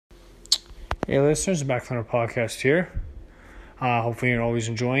Hey listeners, back from our podcast here. Hopefully you're always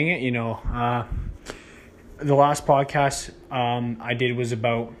enjoying it. The last podcast I did was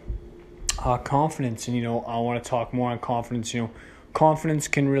about confidence, and I want to talk more on confidence. Confidence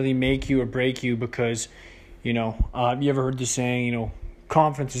can really make you or break you because, you ever heard the saying,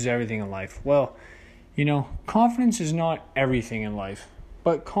 confidence is everything in life. Well, confidence is not everything in life,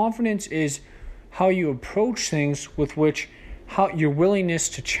 but confidence is how you approach things with which how your willingness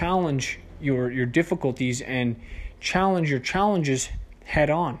to challenge your difficulties and challenge your challenges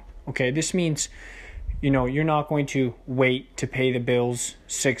head on. Okay, this means, you're not going to wait to pay the bills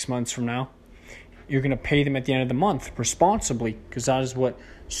 6 months from now. You're going to pay them at the end of the month responsibly, because that is what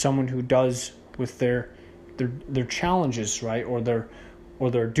someone who does with their challenges, right, or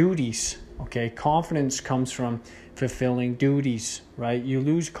their duties. Okay, confidence comes from fulfilling duties, right? You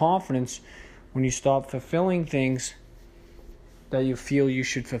lose confidence when you stop fulfilling things that you feel you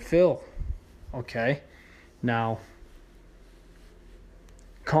should fulfill. Okay, now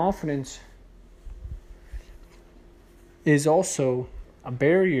confidence is also a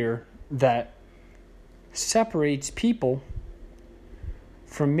barrier that separates people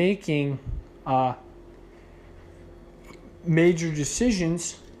from making major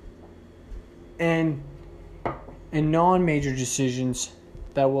decisions and non-major decisions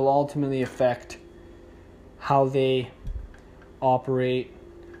that will ultimately affect how they operate,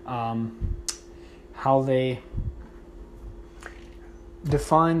 how they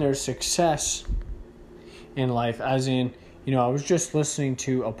define their success in life. As in, I was just listening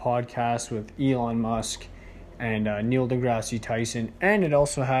to a podcast with Elon Musk and Neil deGrasse Tyson, and it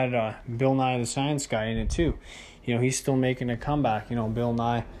also had Bill Nye the Science Guy in it too. He's still making a comeback. Bill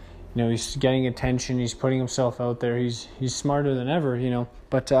Nye, he's getting attention. He's putting himself out there. He's smarter than ever.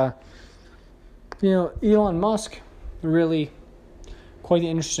 But Elon Musk, really quite an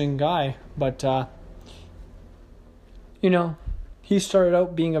interesting guy. But he started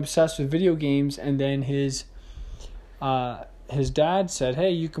out being obsessed with video games, and then his dad said, "Hey,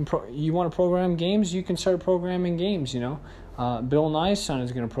 you want to program games? You can start programming games." Bill Nye's son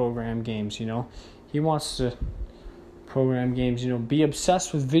is going to program games. He wants to program games. Be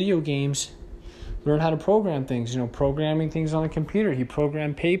obsessed with video games. Learn how to program things. Programming things on the computer. He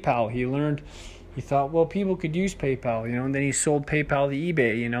programmed PayPal. He thought, well, people could use PayPal. And then he sold PayPal to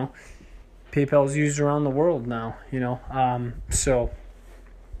eBay. PayPal's used around the world now. So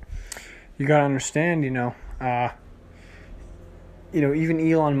you gotta understand. Even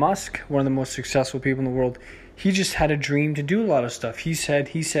Elon Musk, one of the most successful people in the world, he just had a dream to do a lot of stuff. He said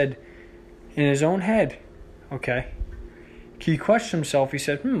in his own head, okay, he questioned himself. He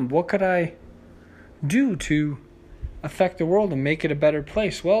said, what could I do to affect the world and make it a better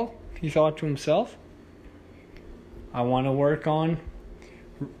place? Well, he thought to himself, I want to work on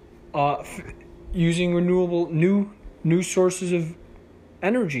using new sources of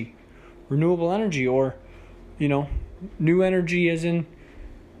energy, renewable energy, or new energy as in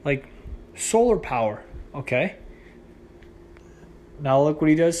like solar power. Okay, now look what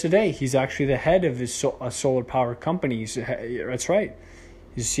he does today. He's actually the head of his solar power company. That's right,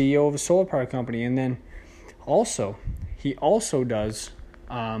 he's CEO of a solar power company. And then he also does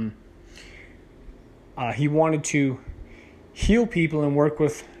he wanted to heal people and work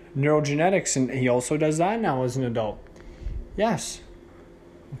with neurogenetics, and he also does that now as an adult. Yes.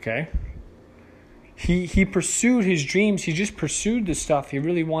 Okay. He pursued his dreams. He just pursued the stuff he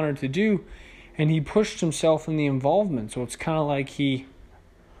really wanted to do, and he pushed himself in the involvement. So it's kind of like he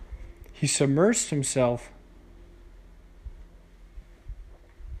submersed himself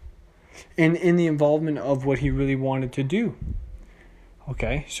in the involvement of what he really wanted to do.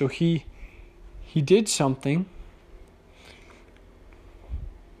 Okay, so he did something,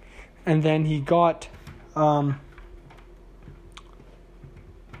 and then he got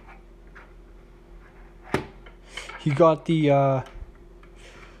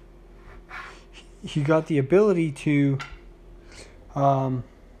the ability to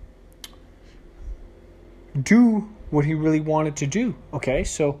do what he really wanted to do. Okay,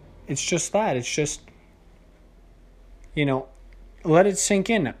 so it's just that. It's just, let it sink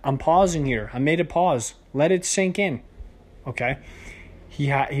in. I'm pausing here. I made a pause. Let it sink in. Okay, he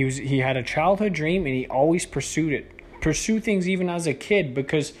had a childhood dream, and he always pursued it. Pursue things even as a kid,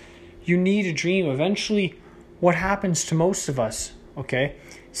 because you need a dream. Eventually, what happens to most of us? Okay,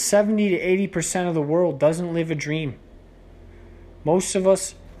 70 to 80% of the world doesn't live a dream. Most of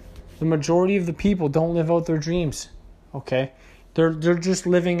us, the majority of the people, don't live out their dreams. Okay, they're just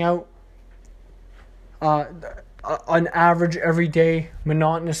living out an average, everyday,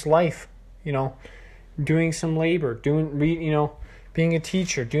 monotonous life. Doing some labor, being a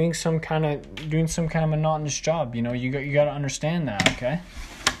teacher, doing some kind of monotonous job. You know, you got to understand that, okay?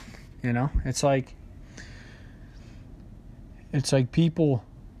 You know, it's like people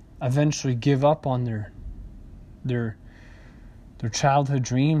eventually give up on their childhood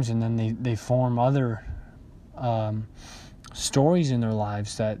dreams, and then they form other stories in their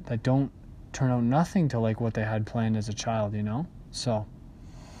lives that don't turn out nothing to like what they had planned as a child, you know? So,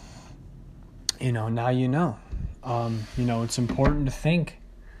 you know, now you know. You know, it's important to think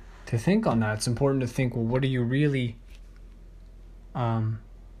on that. It's important to think, well, what are you really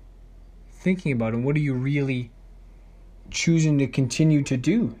thinking about, and what are you really choosing to continue to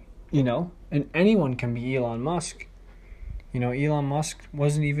do, you know? And anyone can be Elon Musk. You know, Elon Musk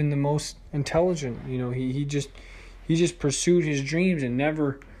wasn't even the most intelligent. You know, he just pursued his dreams and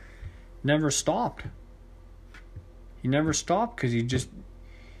never stopped. He never stopped because he just,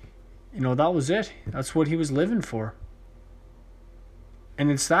 you know, that was it. That's what he was living for. And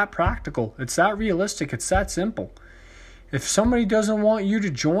it's that practical. It's that realistic. It's that simple. If somebody doesn't want you to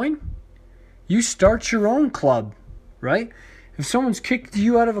join, you start your own club, right? If someone's kicked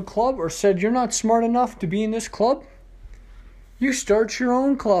you out of a club or said you're not smart enough to be in this club, you start your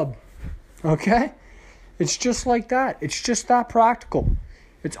own club, okay? It's just like that. It's just that practical.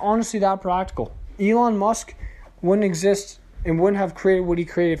 It's honestly that practical. Elon Musk wouldn't exist and wouldn't have created what he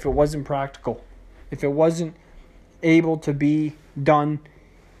created if it wasn't practical. If it wasn't able to be done,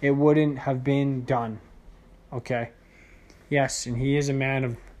 it wouldn't have been done, okay? Yes, and he is a man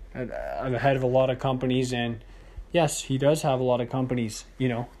of the head of a lot of companies, and yes, he does have a lot of companies, you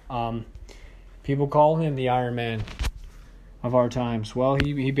know. People call him the Iron Man of our times. Well,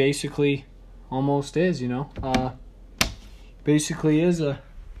 he basically almost is, you know. Basically is a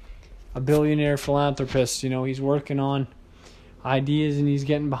billionaire philanthropist, you know. He's working on ideas and he's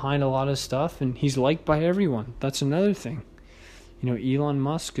getting behind a lot of stuff, and he's liked by everyone. That's another thing. You know, Elon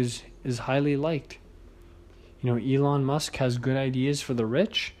Musk is highly liked. You know, Elon Musk has good ideas for the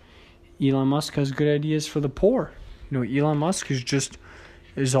rich. Elon Musk has good ideas for the poor. You know, Elon Musk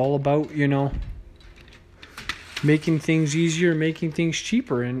is all about, you know, making things easier, making things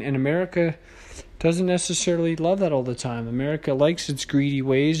cheaper. And America doesn't necessarily love that all the time. America likes its greedy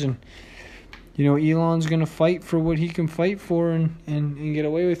ways, and, you know, Elon's going to fight for what he can fight for and get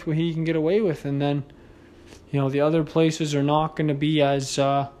away with what he can get away with. And then, you know, the other places are not going to be as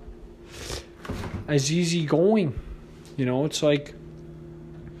easy going. You know, it's like,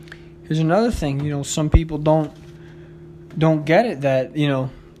 here's another thing, you know, some people don't get it, that, you know,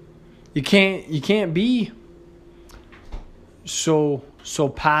 you can't be so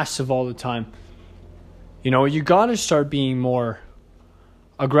passive all the time. You know, you got to start being more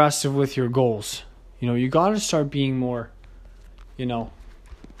aggressive with your goals. You know, you got to start being more, you know,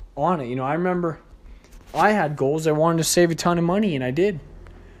 on it. You know, I remember I had goals. I wanted to save a ton of money, and I did.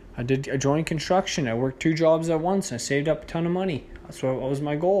 I joined construction. I worked 2 jobs at once. I saved up a ton of money. That was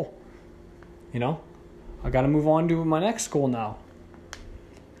my goal. You know, I got to move on to my next goal now.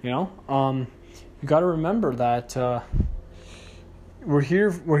 You know, you got to remember that we're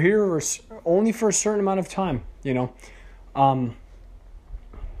here only for a certain amount of time. You know,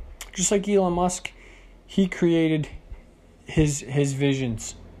 just like Elon Musk, he created his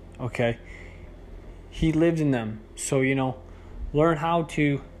visions. Okay, he lived in them. So, you know, learn how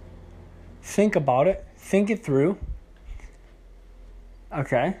to think about it, think it through.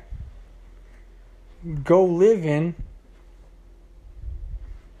 Okay. Go live in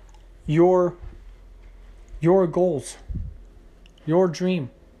your goals, your dream.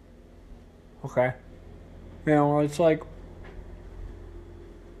 Okay. You know, it's like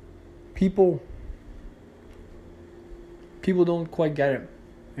people don't quite get it,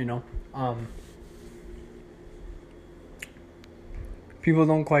 you know. People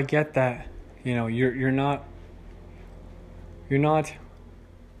don't quite get that, you know, you're not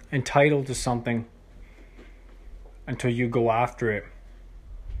entitled to something until you go after it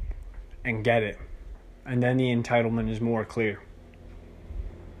and get it. And then the entitlement is more clear,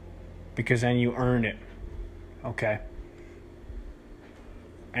 because then you earn it. Okay.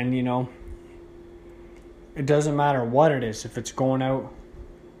 And, you know, it doesn't matter what it is. If it's going out,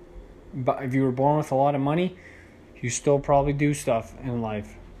 but if you were born with a lot of money, you still probably do stuff in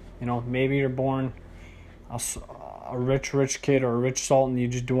life. You know, maybe you're born a rich kid or a rich sultan, you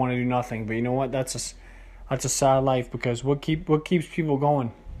just don't want to do nothing. But you know what? That's a sad life, because what keeps people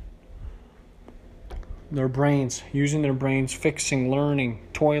going? Their brains, using their brains, fixing, learning,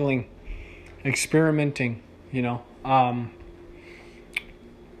 toiling, experimenting, you know.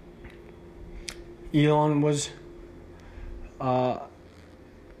 Elon was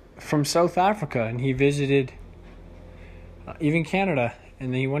from South Africa, and he visited even Canada,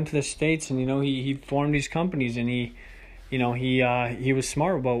 and then he went to the States, and he formed these companies, and he was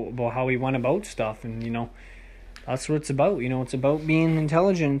smart about how he went about stuff, and that's what it's about. It's about being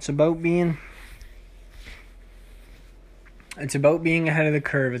intelligent. It's about being ahead of the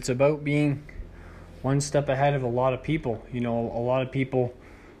curve. It's about being one step ahead of a lot of people. A lot of people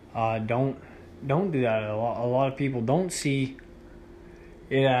don't do that. A lot of people don't see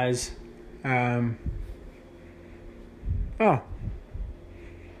it as I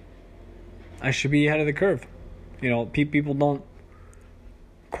should be ahead of the curve. People don't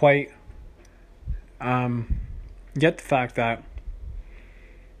quite get the fact that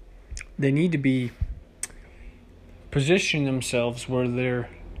they need to be positioning themselves where their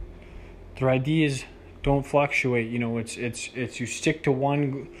ideas don't fluctuate. It's you stick to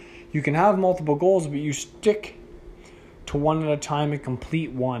one. You can have multiple goals, but you stick to one at a time and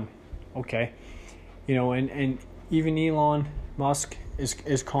complete one. Okay, and even Elon Musk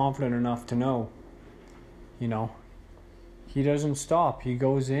is confident enough to know. He doesn't stop. He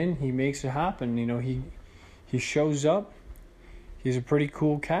goes in. He makes it happen. He shows up. He's a pretty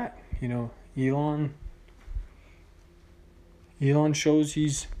cool cat. Elon shows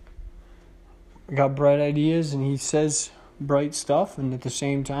he's got bright ideas, and he says bright stuff, and at the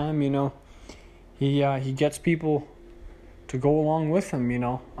same time, he gets people to go along with him.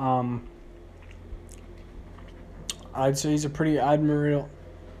 I'd say he's a pretty admirable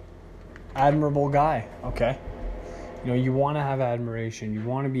guy. Okay, you want to have admiration. You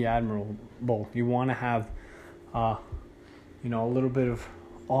want to be admirable. You want to have a little bit of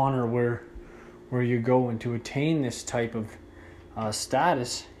honor where you go, and to attain this type of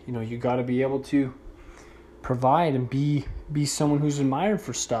status, you got to be able to provide and be someone who's admired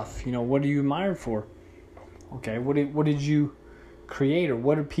for stuff. What are you admired for? Okay, what did you create, or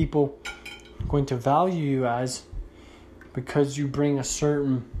what are people going to value you as? Because you bring a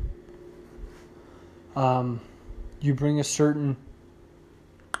certain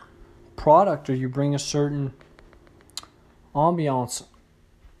product, or you bring a certain ambiance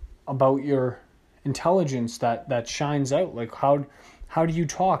about your intelligence that shines out. Like how do you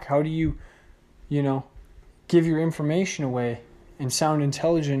talk? How do you give your information away and sound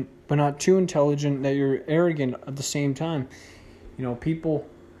intelligent, but not too intelligent that you're arrogant at the same time? People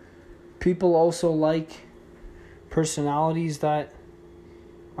also like personalities that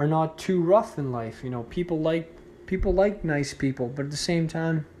are not too rough in life. People like nice people, but at the same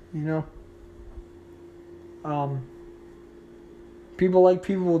time, people like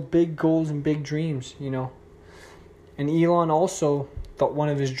people with big goals and big dreams. And Elon also thought one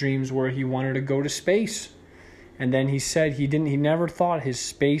of his dreams where he wanted to go to space, and then he said he never thought his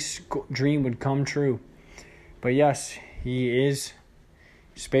space dream would come true. But yes, he is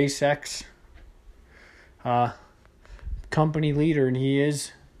SpaceX company leader, and he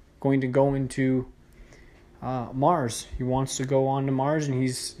is going to go into Mars. He wants to go on to Mars, and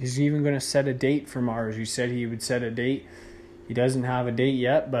he's even going to set a date for Mars. He said he would set a date. He doesn't have a date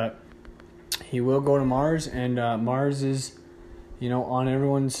yet, but he will go to Mars, and Mars is, on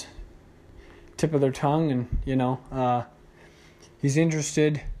everyone's tip of their tongue, and he's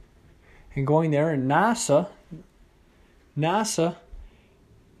interested in going there. And NASA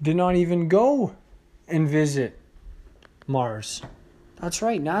did not even go and visit Mars. That's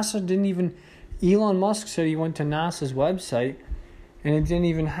right. NASA didn't even. Elon Musk said he went to NASA's website, and it didn't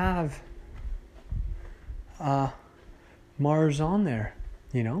even have Mars on there.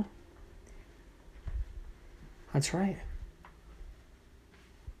 That's right.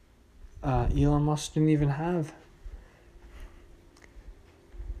 Elon Musk didn't even have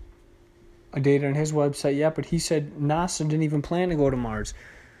a date on his website yet, but he said NASA didn't even plan to go to Mars.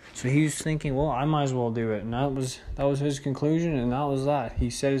 So he was thinking, well, I might as well do it. And that was his conclusion, and that was that. He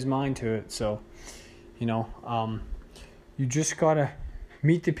set his mind to it. So, you just got to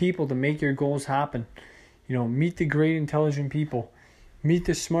meet the people to make your goals happen. Meet the great, intelligent people. Meet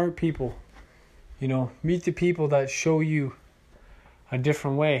the smart people. Meet the people that show you a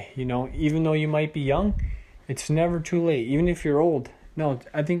different way. Even though you might be young, it's never too late. Even if you're old. No,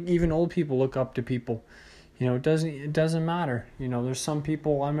 I think even old people look up to people. It doesn't matter. There's some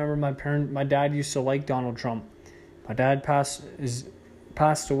people. I remember my dad used to like Donald Trump. My dad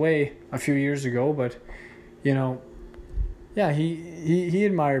passed away a few years ago, but yeah, he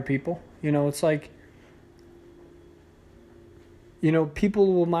admired people. It's like,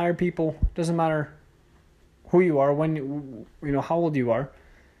 people will admire people. Doesn't matter who you are, when how old you are.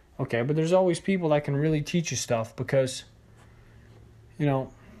 Okay, but there's always people that can really teach you stuff, because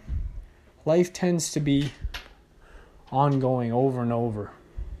life tends to be ongoing over and over,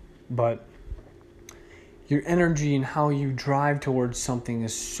 but your energy and how you drive towards something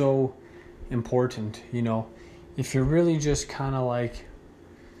is so important, you know. If you're really just kind of like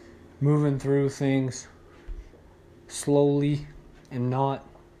moving through things slowly and not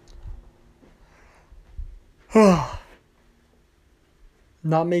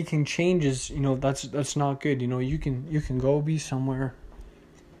not making changes, you know, that's not good. You know, you can go be somewhere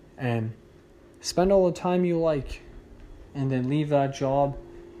and spend all the time you like and then leave that job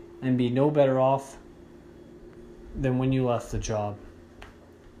and be no better off than when you left the job.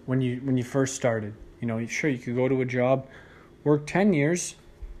 When you first started. You know, sure, you could go to a job, work 10 years,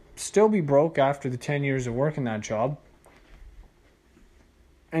 still be broke after the 10 years of working that job,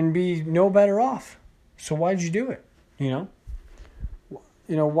 and be no better off. So why'd you do it? You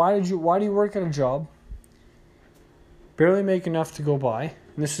know, why do you work at a job, barely make enough to go by,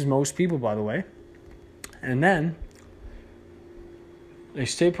 and this is most people, by the way, and then they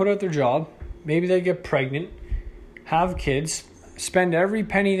stay put at their job, maybe they get pregnant, have kids, spend every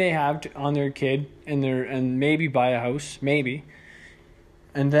penny they have on their kid and maybe buy a house, maybe,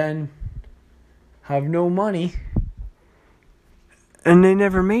 and then have no money, and they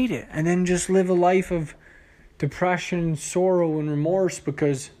never made it, and then just live a life of depression, sorrow, and remorse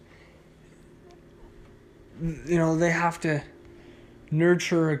because, you know, they have to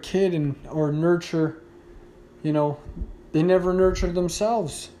nurture a kid or nurture, you know, they never nurture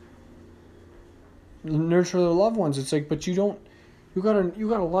themselves, nurture their loved ones. It's like, but you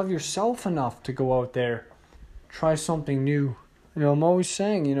gotta love yourself enough to go out there, try something new. You know, I'm always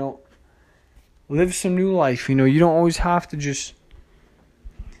saying, you know, live some new life. You know, you don't always have to just,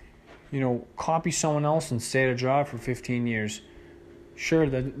 you know, copy someone else and stay at a job for 15 years. Sure,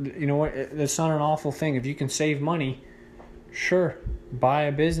 that, you know what, that's not an awful thing. If you can save money, sure, buy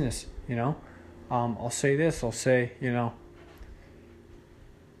a business, you know. I'll say this, you know,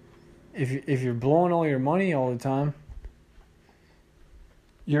 if you're blowing all your money all the time,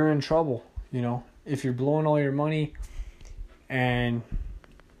 you're in trouble, you know. If you're blowing all your money and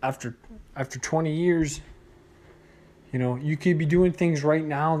after 20 years, you know, you could be doing things right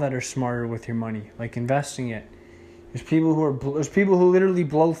now that are smarter with your money, like investing it. There's people who literally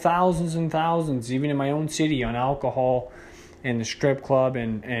blow thousands and thousands, even in my own city, on alcohol and the strip club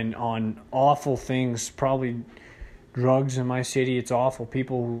and on awful things, probably drugs in my city. It's awful.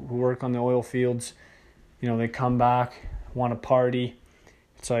 People who work on the oil fields, you know, they come back, want to party.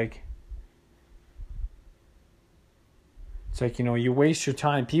 It's like, you know, you waste your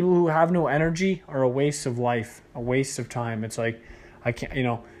time. People who have no energy are a waste of life, a waste of time. It's like, I can't, you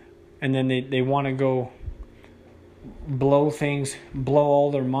know, and then they want to go blow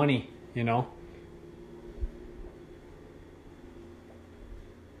all their money, you know.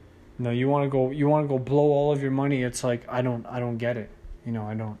 No, you want to go blow all of your money. It's like, I don't get it. You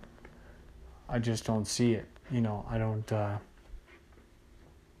know, I just don't see it. You know, I don't,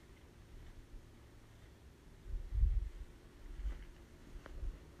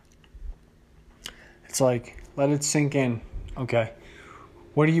 it's like, let it sink in. Okay.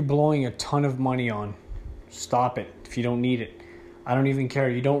 What are you blowing a ton of money on? Stop it if you don't need it. I don't even care.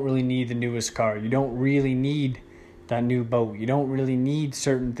 You don't really need the newest car. You don't really need that new boat. You don't really need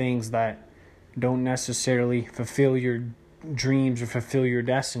certain things that don't necessarily fulfill your dreams or fulfill your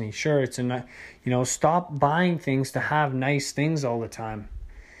destiny. Sure, it's you know, stop buying things to have nice things all the time.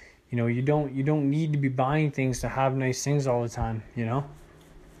 You know, you don't need to be buying things to have nice things all the time, you know?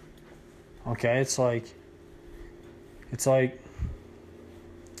 Okay, it's like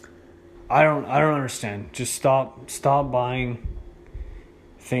I don't understand. Just stop buying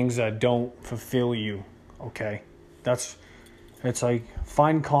things that don't fulfill you. Okay? It's like,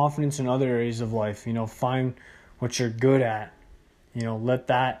 find confidence in other areas of life, you know, find what you're good at. You know, let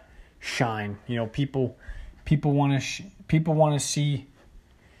that shine. You know, people want to see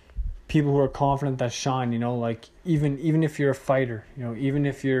people who are confident that shine, you know, like even if you're a fighter, you know, even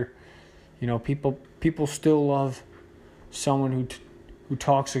if you're, you know, people still love someone who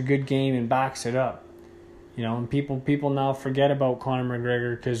talks a good game and backs it up. You know, and people now forget about Conor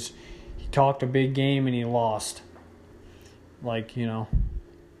McGregor because he talked a big game and he lost. Like, you know,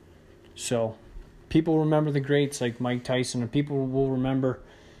 so people remember the greats like Mike Tyson, and people will remember,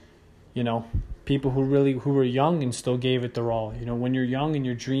 you know, people who were young and still gave it their all. You know, when you're young and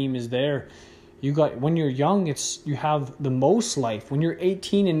your dream is there, when you're young, you have the most life. When you're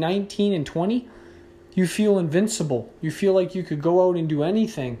 18 and 19 and 20, you feel invincible. You feel like you could go out and do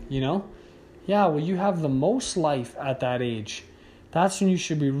anything, you know? Yeah, well, you have the most life at that age. That's when you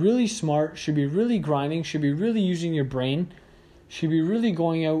should be really smart, should be really grinding, should be really using your brain, should be really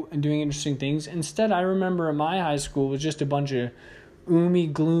going out and doing interesting things. Instead, I remember in my high school, it was just a bunch of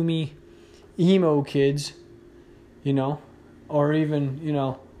gloomy, emo kids you know, or even, you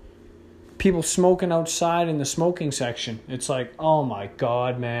know, people smoking outside in the smoking section. It's like, oh my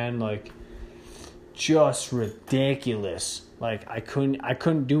God, man, like, just ridiculous. Like, I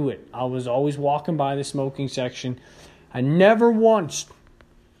couldn't do it. I was always walking by the smoking section. I never once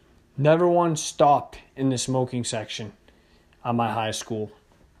stopped in the smoking section at my high school.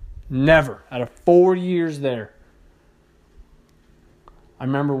 Never. Out of 4 years there. I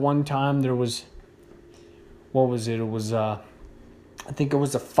remember one time there was, what was it? It was, I think it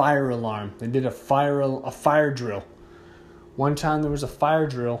was a fire alarm. They did a fire drill. One time there was a fire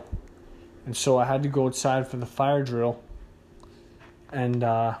drill, and so I had to go outside for the fire drill. And,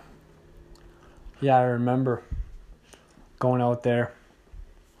 I remember going out there.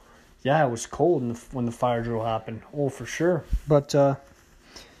 Yeah, it was cold when the fire drill happened. Oh, for sure. But, I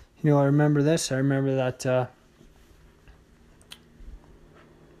remember this. I remember that,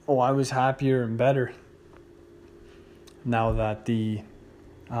 I was happier and better now that the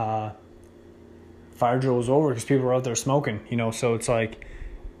fire drill was over because people were out there smoking, so it's like,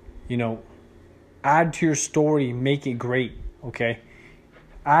 add to your story, make it great, okay?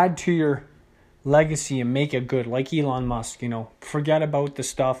 Add to your legacy and make it good, like Elon Musk, forget about the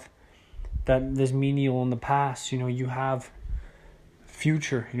stuff that is menial in the past. You have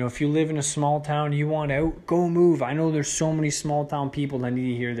future. If you live in a small town, you want out, go move. I know there's so many small town people that need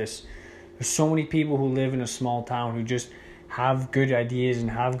to hear this. There's so many people who live in a small town who just have good ideas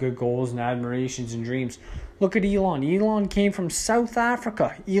and have good goals and admirations and dreams. Look at Elon. Elon came from South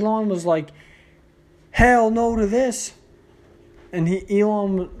Africa. Elon was like, hell no to this. And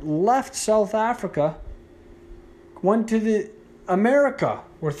Elon left South Africa, went to America,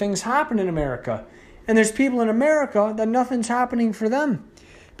 where things happen in America. And there's people in America that nothing's happening for them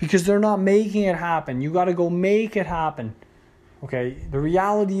because they're not making it happen. You got to go make it happen. Okay? The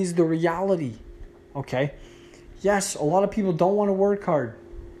reality is the reality. Okay? Yes, a lot of people don't want to work hard.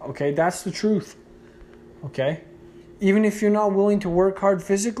 Okay? That's the truth. Okay? Even if you're not willing to work hard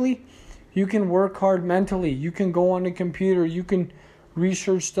physically, you can work hard mentally. You can go on the computer. You can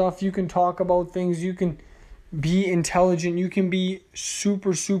research stuff. You can talk about things. You can be intelligent. You can be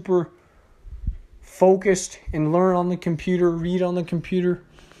super, super focused and learn on the computer, read on the computer,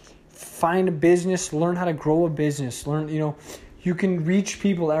 find a business, learn how to grow a business, you can reach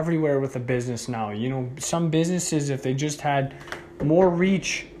people everywhere with a business now. Some businesses, if they just had more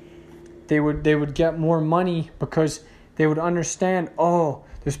reach, they would get more money because they would understand,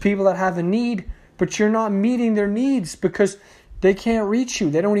 there's people that have a need, but you're not meeting their needs because they can't reach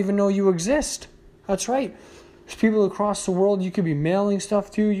you. They don't even know you exist. That's right. There's people across the world you could be mailing stuff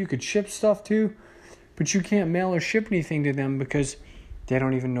to, you could ship stuff to, but you can't mail or ship anything to them because they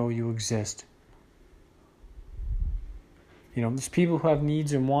don't even know you exist. There's people who have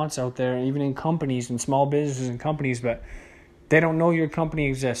needs and wants out there, even in companies and small businesses and companies, but they don't know your company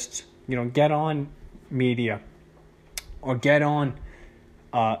exists. Get on media or get on,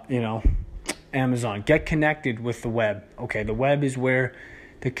 Amazon. Get connected with the web. Okay, the web is where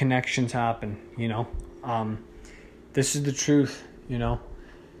the connections happen, This is the truth,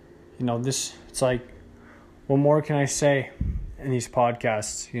 this, it's like, what more can I say in these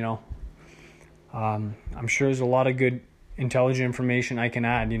podcasts, I'm sure there's a lot of good, intelligent information I can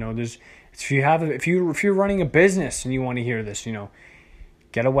add, if you're running a business and you want to hear this,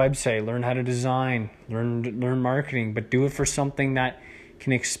 get a website, learn how to design, learn marketing, but do it for something that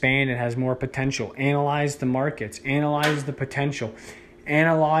can expand and has more potential. Analyze the markets, analyze the potential,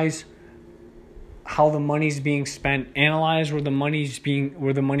 analyze how the money's being spent, analyze where the money's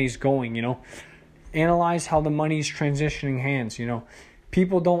going, analyze how the money's transitioning hands,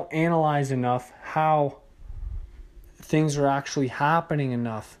 People don't analyze enough how things are actually happening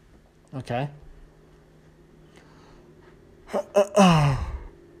enough. Okay?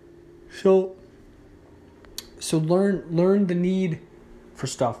 So learn the need for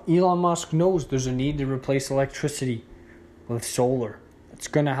stuff. Elon Musk knows there's a need to replace electricity with solar. It's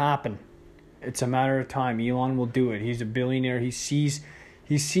going to happen. It's a matter of time. Elon will do it. He's a billionaire. He sees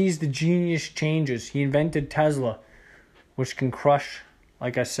the genius changes. He invented Tesla, which can crush,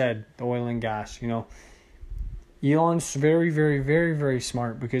 like I said, the oil and gas. Elon's very, very, very, very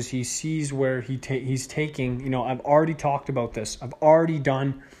smart because he sees where he's taking. I've already talked about this. I've already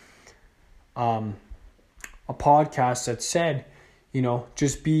done a podcast that said,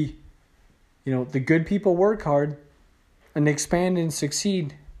 just be, the good people work hard and expand and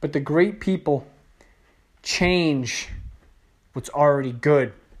succeed, but the great people change what's already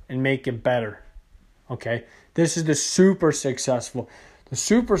good and make it better. Okay? This is the super successful. The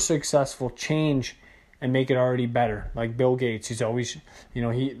super successful change and make it already better. Like Bill Gates, he's always,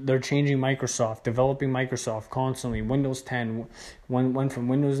 they're changing Microsoft, developing Microsoft constantly. Windows 10 went from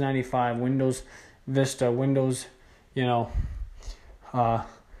Windows 95, Windows Vista, Windows,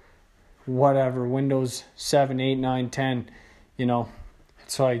 whatever, Windows 7, 8, 9, 10,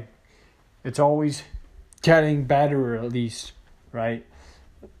 it's like, it's always getting better at least, right?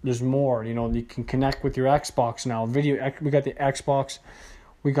 There's more, you can connect with your Xbox now. We got the Xbox,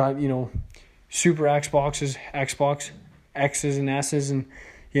 we got, Super Xbox X's and S's, and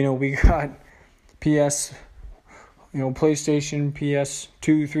we got PS, PlayStation,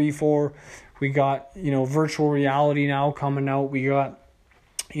 PS2, 3, 4. We got virtual reality now coming out. We got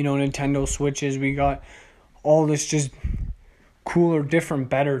Nintendo Switches. We got all this just cooler, different,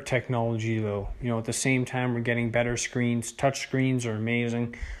 better technology though. At the same time, we're getting better screens. Touch screens are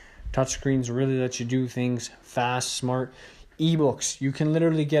amazing. Touch screens really let you do things fast, smart. Ebooks, you can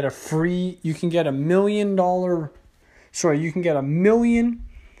literally get you can get a million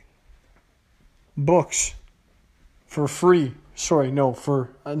books for free. I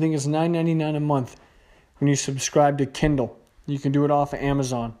think it's $9.99 a month when you subscribe to Kindle. You can do it off of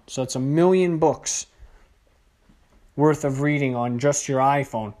Amazon. So it's 1 million books worth of reading on just your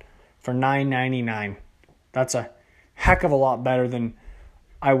iPhone for $9.99. That's a heck of a lot better than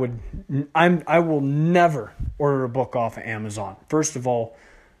I will never order a book off of Amazon. First of all,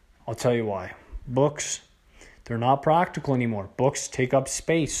 I'll tell you why. Books, they're not practical anymore. Books take up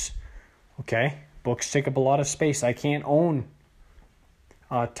space. Okay? Books take up a lot of space. I can't own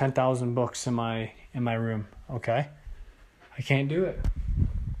 10,000 books in my room. Okay? I can't do it.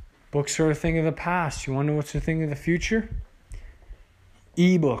 Books are a thing of the past. You want to know what's a thing of the future?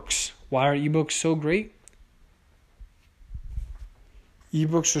 Ebooks. Why are ebooks so great?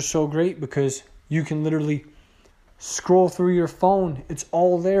 Ebooks are so great because you can literally scroll through your phone. It's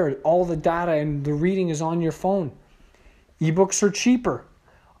all there. All the data and the reading is on your phone. Ebooks are cheaper.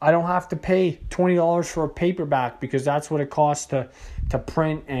 I don't have to pay $20 for a paperback because that's what it costs to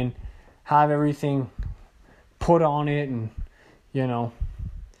print and have everything put on it and,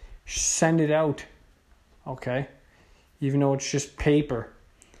 send it out. Okay? Even though it's just paper,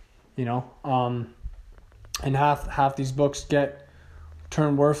 and half these books get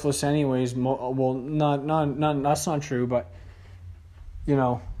turn worthless anyways. Well, not that's not true, but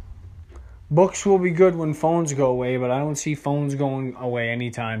books will be good when phones go away, but I don't see phones going away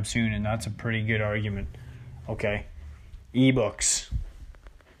anytime soon, and that's a pretty good argument. Okay, ebooks,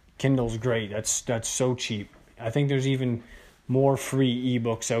 Kindle's great. That's so cheap. I think there's even more free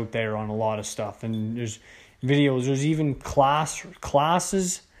ebooks out there on a lot of stuff, and there's videos. There's even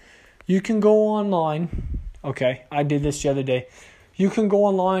classes. You can go online. Okay, I did this the other day. You can go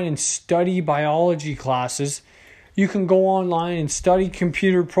online and study biology classes. You can go online and study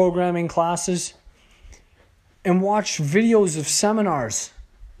computer programming classes and watch videos of seminars.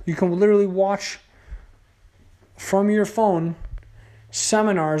 You can literally watch from your phone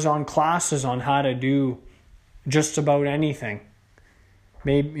seminars on classes on how to do just about anything.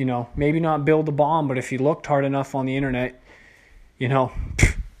 Maybe not build a bomb, but if you looked hard enough on the internet, there's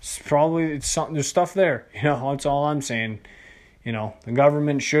stuff there. That's all I'm saying. The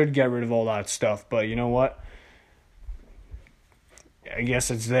government should get rid of all that stuff, but you know what? I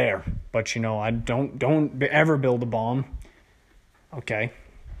guess it's there. But I don't ever build a bomb. Okay.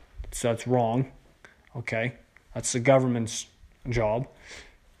 So that's wrong. Okay. That's the government's job.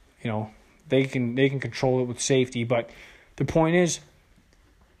 They can control it with safety, but the point is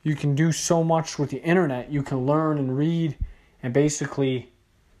you can do so much with the internet. You can learn and read and basically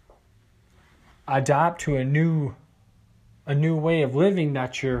adapt to a new way of living,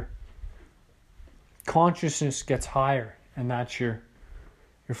 that your consciousness gets higher and that you're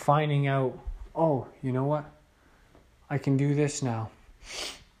finding out, oh, you know what? I can do this now.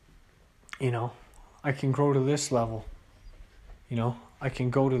 I can grow to this level. I can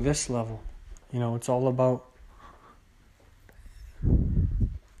go to this level. It's all about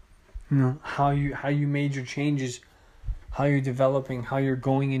how you made your changes, how you're developing, how you're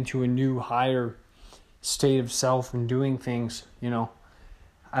going into a new higher state of self and doing things,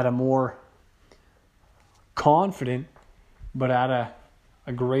 at a more confident, but at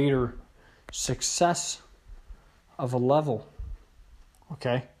a greater success of a level.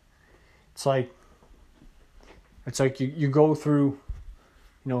 Okay? It's like you go through,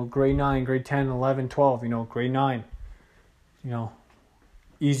 grade 9, grade 10, 11, 12, grade 9,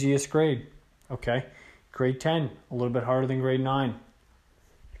 easiest grade. Okay? Grade 10, a little bit harder than grade 9.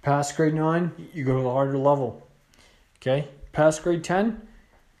 Past grade 9, you go to the harder level. Okay? Past grade 10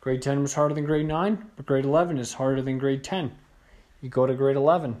 was harder than grade 9, but grade 11 is harder than grade 10. You go to grade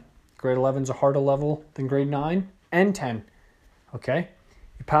 11. Grade 11 is a harder level than grade 9 and 10. Okay?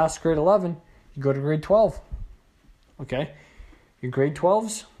 You pass grade 11, you go to grade 12. Okay? Your grade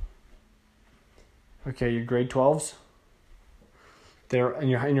 12s. Okay, your grade 12s. They're in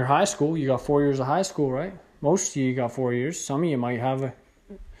your high school, you got 4 years of high school, right? Most of you got 4 years. Some of you might have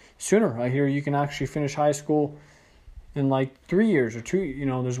sooner. I hear you can actually finish high school in like 3 years or 2. You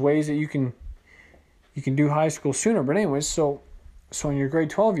know, there's ways that you can do high school sooner. But anyways, so in your grade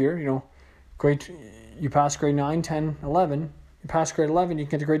 12 year, you know, you pass grade 9, 10, 11. You pass grade 11, you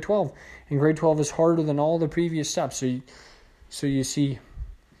get to grade 12. And grade 12 is harder than all the previous steps. So you see,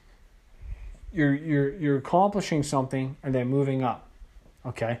 you're accomplishing something and then moving up.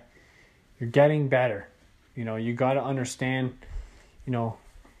 Okay? You're getting better. You know, you got to understand, you know,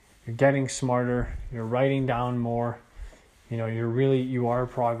 you're getting smarter, you're writing down more. You know, you are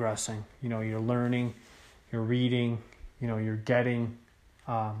progressing. You know, you're learning, you're reading, you know, you're getting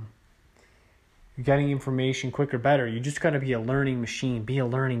information quicker, better. You just got to be a learning machine, be a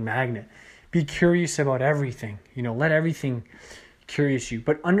learning magnet. Be curious about everything. You know, let everything curious you,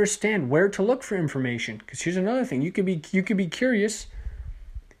 but understand where to look for information. Because here's another thing: you could be curious,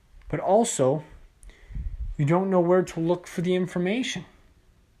 but also you don't know where to look for the information.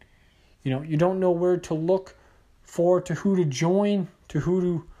 You know, you don't know where to look to who to join, to who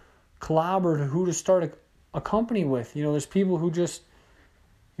to collaborate, to who to start a company with. You know, there's people who just,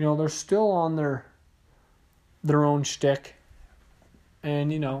 you know, they're still on their own shtick.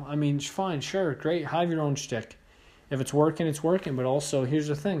 And, you know, I mean, fine, sure, great, have your own shtick. If it's working, it's working. But also, here's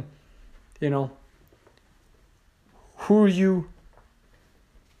the thing, you know, who are you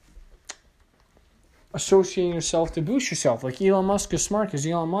associating yourself to boost yourself? Like Elon Musk is smart, because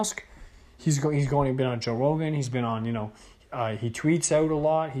Elon Musk, he's been on Joe Rogan, he's been on, you know, he tweets out a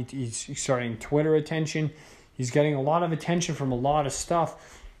lot, he's starting Twitter attention, he's getting a lot of attention from a lot of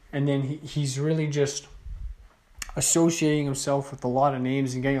stuff, and then he's really just associating himself with a lot of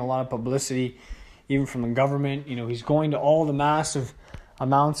names and getting a lot of publicity, even from the government. You know, he's going to all the massive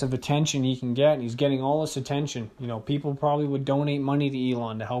amounts of attention he can get, and he's getting all this attention. You know, people probably would donate money to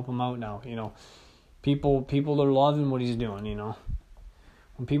Elon to help him out now. You know, people are loving what he's doing. You know,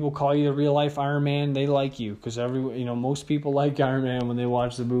 when people call you the real life Iron Man, they like you, because most people like Iron Man when they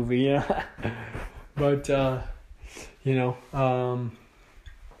watch the movie. Yeah, but you know,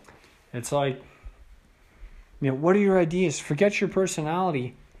 it's like, you know, what are your ideas? Forget your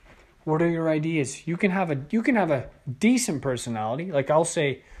personality. What are your ideas? You can have a decent personality. Like I'll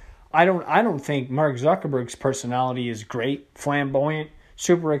say, I don't think Mark Zuckerberg's personality is great, flamboyant,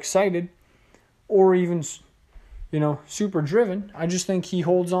 super excited, or even, you know, super driven. I just think he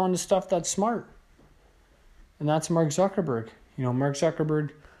holds on to stuff that's smart. And that's Mark Zuckerberg. You know, Mark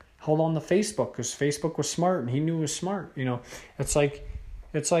Zuckerberg held on to Facebook because Facebook was smart and he knew it was smart. You know, it's like,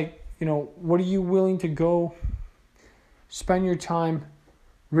 you know, what are you willing to go spend your time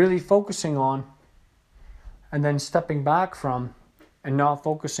really focusing on and then stepping back from and not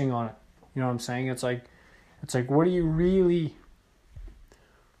focusing on it? You know what I'm saying? It's like, what are you really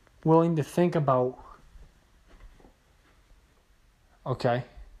willing to think about? Okay.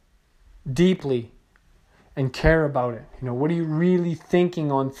 Deeply and care about it. You know, what are you really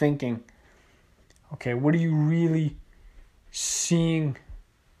thinking on thinking? Okay. What are you really seeing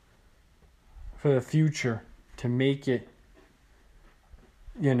for the future to make it,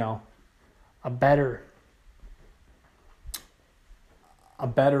 you know, a better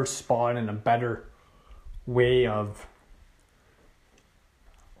spot and a better way of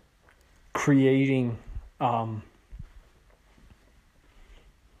creating a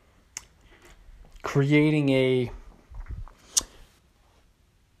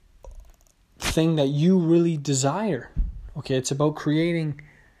thing that you really desire. Okay, it's about creating,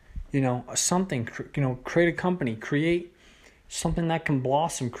 you know, something, you know, create a company, create something that can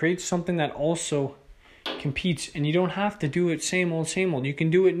blossom, create something that also competes, and you don't have to do it same old. You can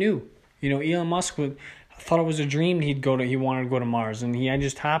do it new. You know, Elon Musk thought it was a dream he wanted to go to Mars, and he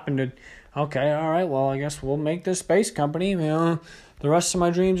just happened to, okay, all right, well, I guess we'll make this space company. You know, the rest of my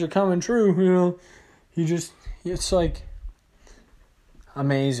dreams are coming true. You know, it's like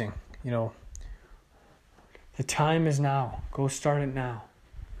amazing. You know, the time is now. Go start it now.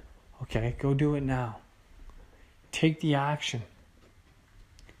 Okay, go do it now. Take the action.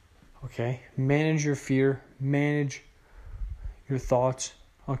 Okay, manage your fear, manage your thoughts.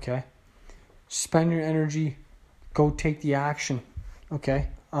 Okay, spend your energy, go take the action. Okay,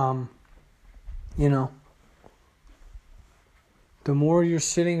 you know, the more you're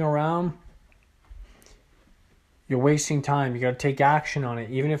sitting around, you're wasting time. You got to take action on it,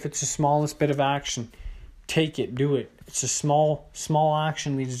 even if it's the smallest bit of action. Take it, do it. It's a small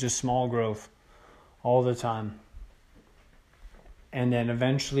action leads to small growth all the time. And then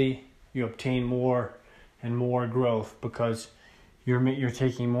eventually you obtain more and more growth because you're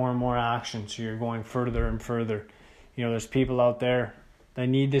taking more and more action. So you're going further and further. You know, there's people out there that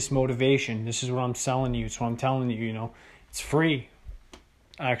need this motivation. This is what I'm selling you. It's what I'm telling you, you know. It's free,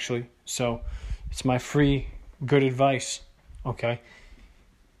 actually. So it's my free good advice, okay?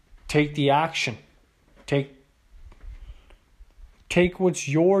 Take the action. Take what's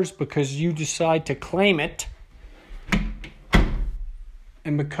yours because you decide to claim it.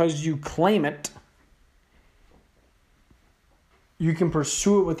 And because you claim it, you can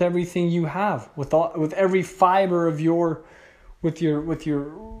pursue it with everything you have, with every fiber of with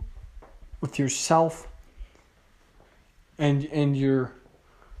yourself and your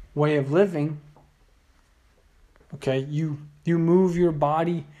way of living. Okay, you move your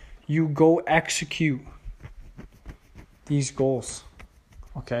body, you go execute these goals.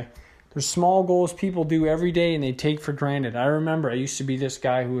 Okay, there's small goals people do every day and they take for granted. I remember I used to be this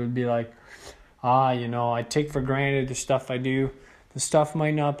guy who would be like, you know, I take for granted the stuff I do. The stuff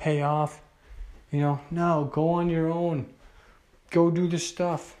might not pay off. You know, no, go on your own. Go do the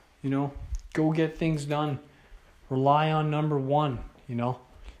stuff, you know. Go get things done. Rely on number one, you know.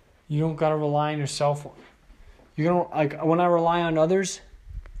 You don't got to rely on yourself. You don't, like, when I rely on others,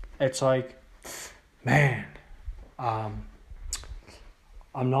 it's like, man, I'm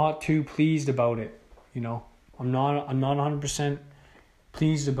not too pleased about it, you know. I'm not 100%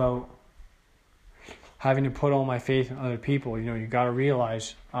 pleased about having to put all my faith in other people. You know, you got to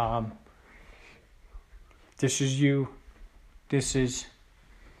realize this is you. This is,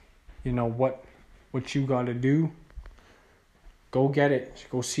 you know, what you got to do. Go get it.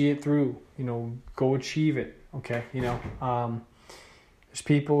 Go see it through. You know, go achieve it. Okay, you know. There's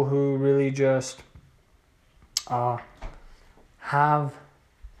people who really just have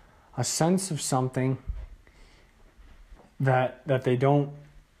a sense of something that they don't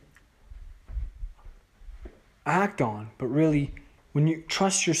act on, but really when you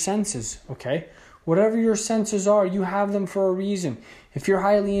trust your senses, okay? Whatever your senses are, you have them for a reason. If you're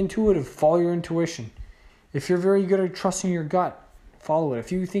highly intuitive, follow your intuition. If you're very good at trusting your gut, follow it.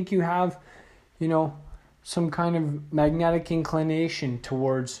 If you think you have, you know, some kind of magnetic inclination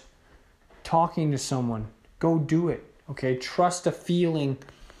towards talking to someone, go do it, okay? Trust a feeling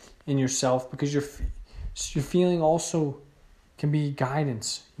in yourself because your feeling also can be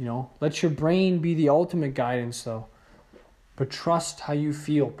guidance, you know. Let your brain be the ultimate guidance though. But trust how you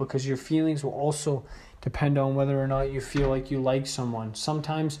feel because your feelings will also depend on whether or not you feel like you like someone.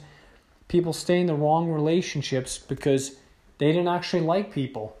 Sometimes people stay in the wrong relationships because they didn't actually like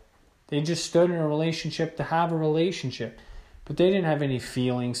people. They just stood in a relationship to have a relationship. But they didn't have any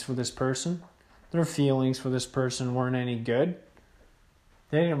feelings for this person. Their feelings for this person weren't any good.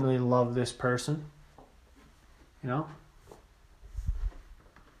 They didn't really love this person, you know.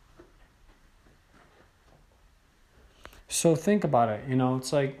 So think about it, you know,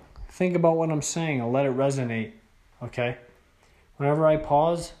 it's like, think about what I'm saying and let it resonate, okay? Whenever I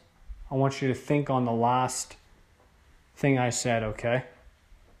pause, I want you to think on the last thing I said, okay?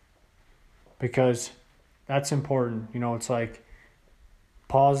 Because that's important, you know, it's like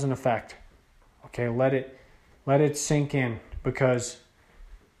pause and effect, okay? Let it sink in because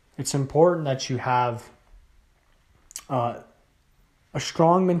it's important that you have a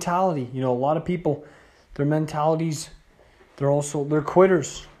strong mentality. You know, a lot of people, their mentalities, they're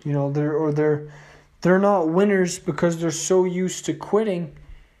quitters, you know, they're not winners because they're so used to quitting.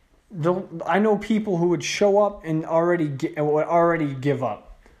 I know people who would show up and already give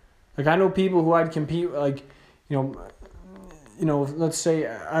up. Like I know people who I'd compete, like, you know, let's say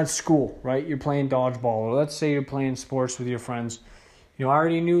at school, right? You're playing dodgeball, or let's say you're playing sports with your friends. You know, I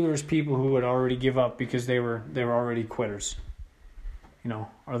already knew there was people who would already give up because they were already quitters. You know,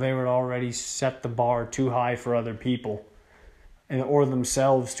 or they would already set the bar too high for other people or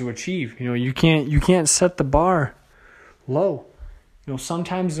themselves to achieve. You know, you can't set the bar low. You know,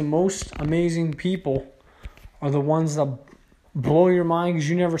 sometimes the most amazing people are the ones that blow your mind because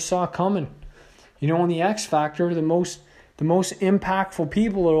you never saw coming. You know, on the X Factor, the most impactful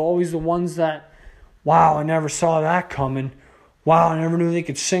people are always the ones that, wow, I never saw that coming. Wow, I never knew they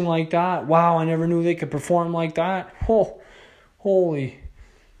could sing like that. Wow, I never knew they could perform like that. Oh, holy.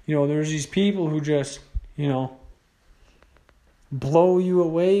 You know, there's these people who just, you know, blow you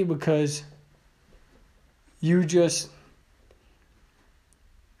away because you just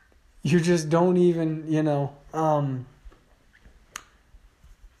don't even, you know,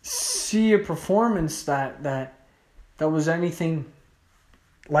 see a performance that was anything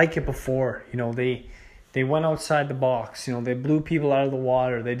like it before. You know, they they went outside the box. They blew people out of the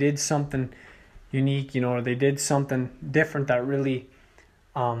water. They did something unique, or they did something different that really,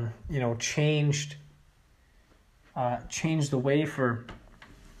 changed the way for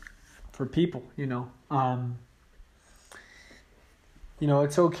people.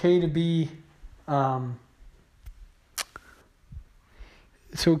 It's okay to be,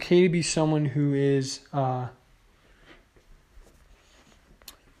 someone who is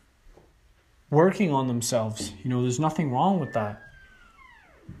working on themselves. There's nothing wrong with that.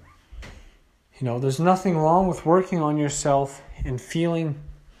 There's nothing wrong with working on yourself and feeling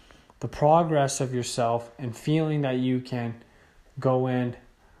the progress of yourself and feeling that you can go in,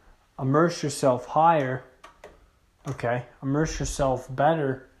 immerse yourself higher, immerse yourself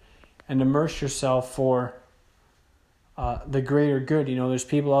better, and immerse yourself for the greater good. There's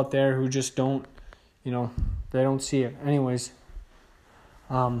people out there who just don't, they don't see it. Anyways,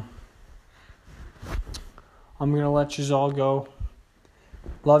 I'm going to let you all go.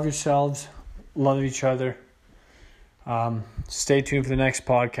 Love yourselves. Love each other. Stay tuned for the next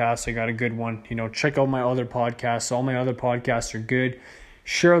podcast. I got a good one. Check out my other podcasts. All my other podcasts are good.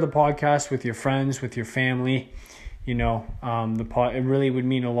 Share the podcast with your friends, with your family. It really would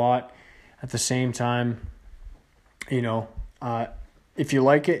mean a lot. At the same time, if you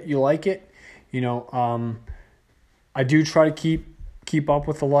like it, you like it. I do try to keep up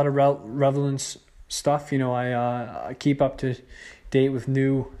with a lot of relevance stuff. I keep up to date with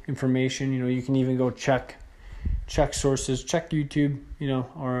new information. You can even go check sources, check YouTube,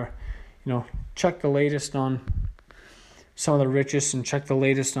 or check the latest on some of the richest, and check the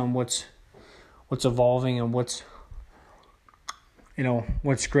latest on what's evolving and what's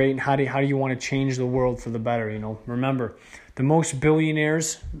great, and how do you want to change the world for the better. Remember, the most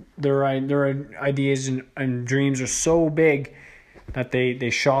billionaires, their ideas and dreams are so big that they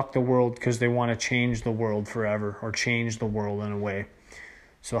shock the world because they want to change the world forever, or change the world in a way.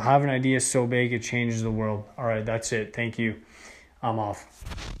 So have an idea so big it changes the world. All right, that's it. Thank you. I'm off.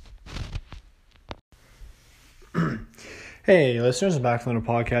 Hey, listeners, I'm back from the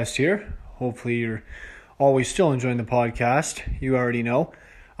podcast here. Hopefully you're always still enjoying the podcast. You already know.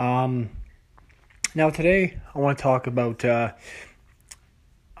 Now today I want to talk about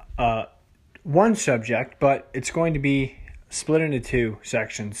one subject, but it's going to be split into two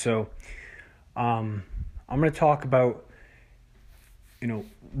sections. So I'm going to talk about,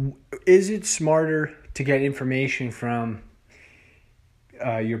 is it smarter to get information from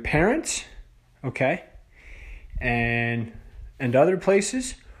your parents, and other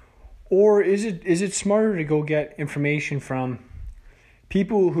places, or is it smarter to go get information from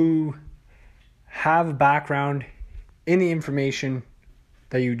people who have a background in the information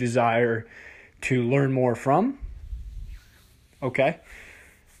that you desire to learn more from?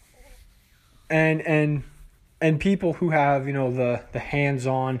 And people who have, the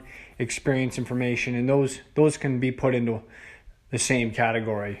hands-on experience information, and those can be put into the same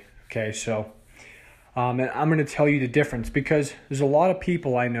category. So and I'm going to tell you the difference, because there's a lot of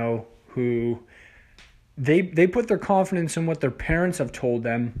people I know who they put their confidence in what their parents have told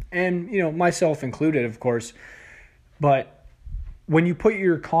them, and myself included, of course. But when you put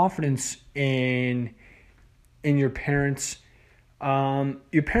your confidence in your parents,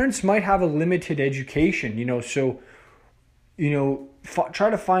 your parents might have a limited education, so try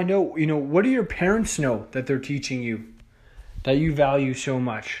to find out, what do your parents know that they're teaching you that you value so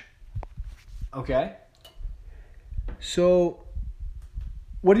much? So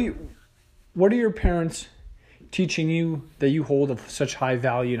what are your parents teaching you that you hold of such high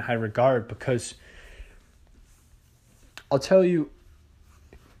value and high regard? Because I'll tell you,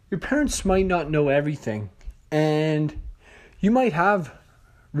 your parents might not know everything, and you might have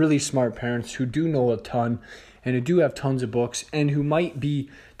really smart parents who do know a ton and who do have tons of books, and who might be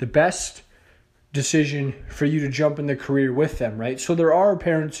the best decision for you to jump in the career with them, right? So there are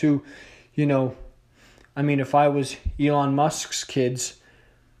parents who, if I was Elon Musk's kids,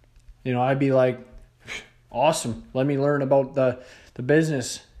 I'd be like, awesome, let me learn about the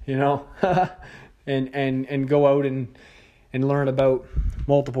business, and go out and learn about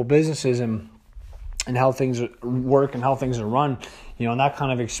multiple businesses and how things work and how things are run. And that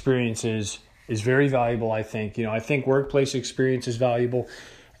kind of experience is very valuable, I think. I think workplace experience is valuable,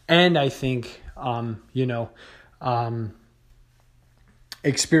 and I think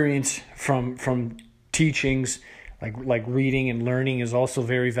experience from teachings like reading and learning is also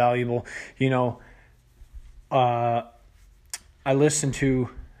very valuable. I listened to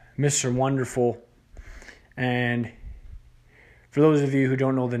Mr. Wonderful, and for those of you who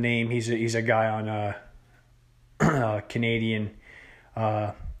don't know the name, he's a guy on Canadian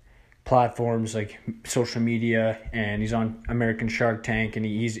platforms like social media, and he's on American Shark Tank, and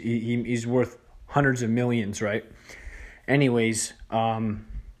he's worth hundreds of millions, right? Anyways,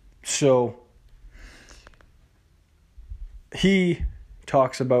 so he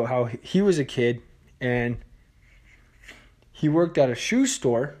talks about how he was a kid and he worked at a shoe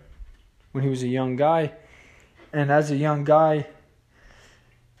store when he was a young guy, and as a young guy,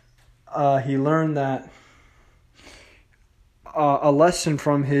 he learned that a lesson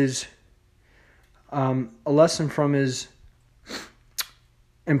from his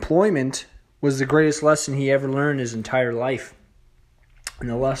employment was the greatest lesson he ever learned his entire life. And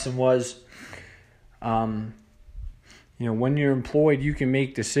the lesson was, when you're employed, you can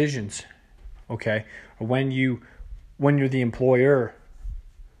make decisions, okay? Or when you're the employer,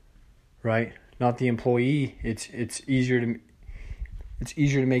 right? Not the employee. It's easier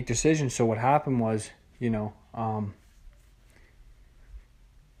to make decisions. So what happened was,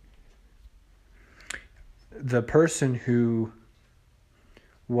 the person who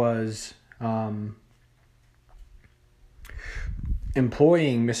was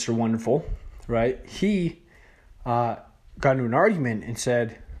employing Mr. Wonderful, right? He got into an argument and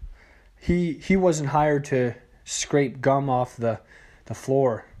said he wasn't hired to scrape gum off the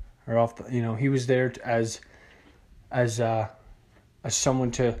floor or off the, he was there as someone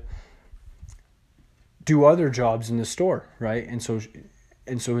to do other jobs in the store, right? And so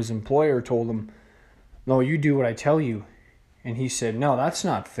his employer told him, "No, you do what I tell you." And he said, "No, that's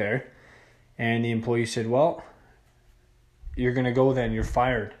not fair." And the employee said, "Well, you're going to go then, you're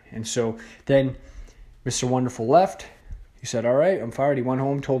fired." And so then Mr. Wonderful left. He said, "All right, I'm fired." He went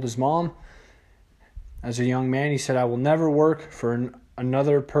home, told his mom. As a young man, he said, "I will never work for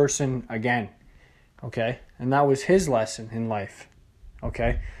another person again." Okay? And that was his lesson in life.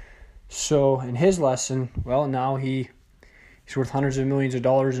 Okay? So in his lesson, well, now he's worth hundreds of millions of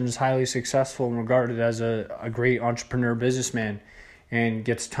dollars and is highly successful and regarded as a great entrepreneur businessman, and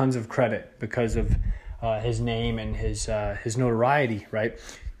gets tons of credit because of his name and his notoriety, right?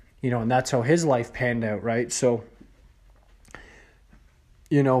 And that's how his life panned out, right? So,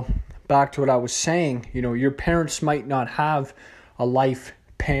 back to what I was saying, your parents might not have a life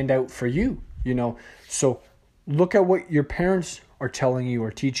panned out for you, So look at what your parents are telling you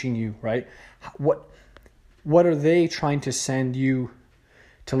or teaching you, right? What are they trying to send you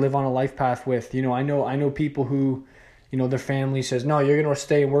to live on a life path with? I know people who, their family says, "No, you're going to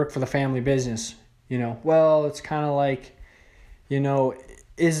stay and work for the family business." Well, it's kind of like,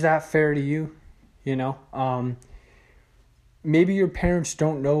 is that fair to you? Maybe your parents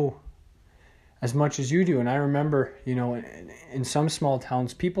don't know as much as you do. And I remember, in some small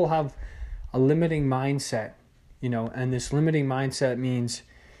towns, people have a limiting mindset, and this limiting mindset means,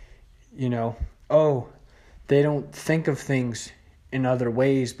 they don't think of things in other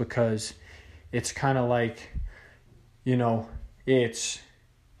ways because it's kind of like, it's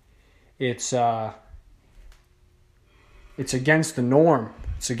against the norm.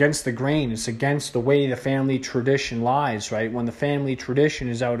 It's against the grain. It's against the way the family tradition lies, right? When the family tradition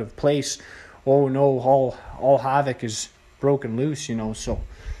is out of place, oh no, all havoc is broken loose, So,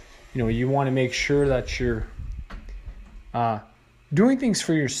 you want to make sure that you're doing things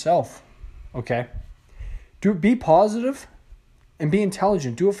for yourself, okay? Be positive and be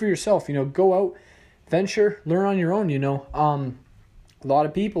intelligent. Do it for yourself. Go out, venture, learn on your own. A lot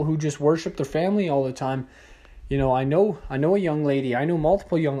of people who just worship their family all the time. I know a young lady. I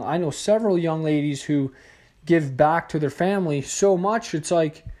know several young ladies who give back to their family so much. It's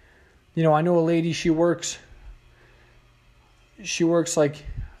like, I know a lady. She works like,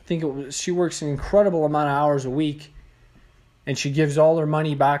 she works an incredible amount of hours a week, and she gives all her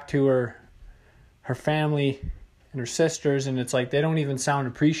money back to her family and her sisters, and it's like they don't even sound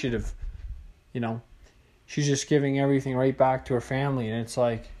appreciative. She's just giving everything right back to her family, and it's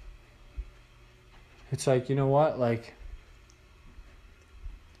like, you know what? Like,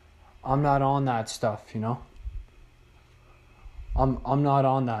 I'm not on that stuff, I'm not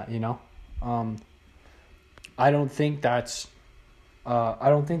on that, I don't think that's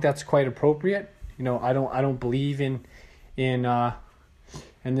quite appropriate. I don't believe in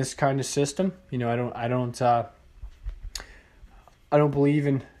this kind of system. I don't believe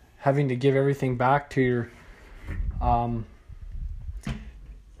in having to give everything back to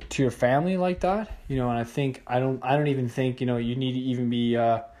your family like that. And I don't even think, you need to even be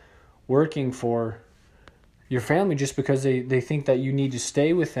working for your family just because they think that you need to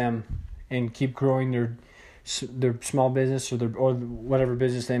stay with them and keep growing their small business or whatever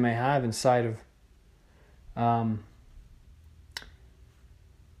business they may have inside of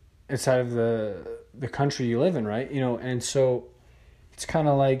the country you live in, right? And so it's kind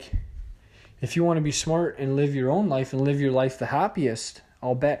of like, if you want to be smart and live your own life and live your life the happiest,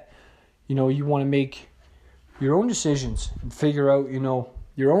 I'll bet, you want to make your own decisions and figure out,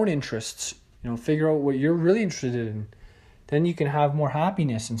 your own interests, figure out what you're really interested in. Then you can have more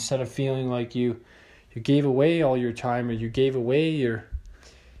happiness instead of feeling like you gave away all your time, or you gave away your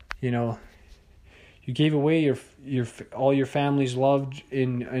all your family's love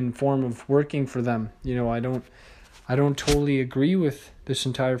in form of working for them. I don't totally agree with this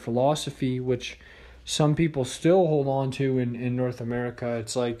entire philosophy, which some people still hold on to in North America.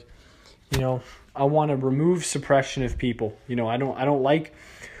 It's like, I want to remove suppression of people. I don't like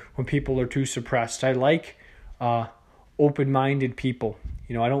when people are too suppressed. I like open-minded people.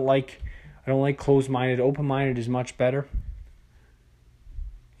 I don't like closed-minded. Open-minded is much better.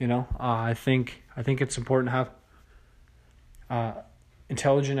 I think it's important to have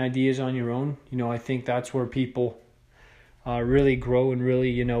intelligent ideas on your own. I think that's where people really grow, and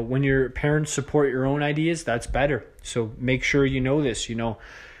really, when your parents support your own ideas, that's better. So make sure you know this.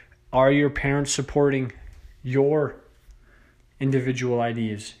 Are your parents supporting your individual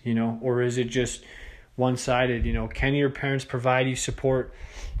ideas? Or is it just one-sided? Can your parents provide you support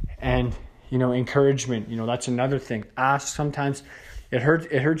and encouragement? That's another thing. Ask. Sometimes it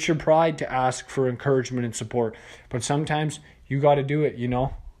hurts your pride to ask for encouragement and support, but sometimes you got to do it.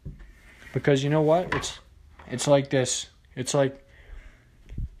 Because you know what? It's like this. It's like,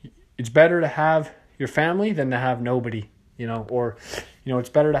 it's better to have your family than to have nobody, or, it's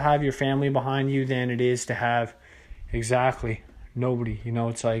better to have your family behind you than it is to have exactly nobody.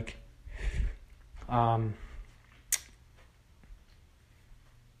 It's like,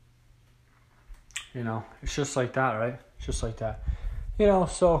 it's just like that, right? It's just like that,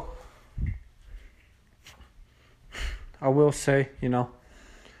 so I will say,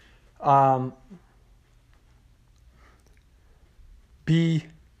 be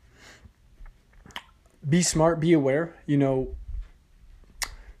smart, be aware,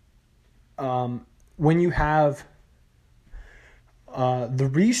 when you have the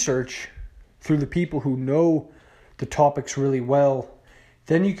research through the people who know the topics really well,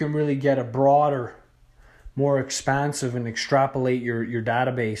 then you can really get a broader, more expansive, and extrapolate your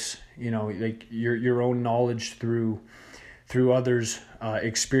database, like your own knowledge through others'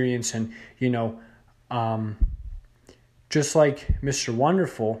 experience. And, just like Mr.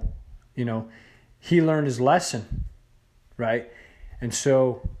 Wonderful, he learned his lesson, right? And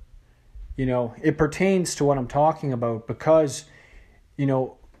so, it pertains to what I'm talking about, because,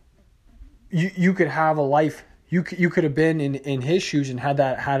 you could have a life, you could have been in his shoes and had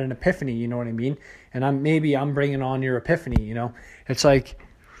an epiphany, you know what I mean? And I'm bringing on your epiphany, it's like,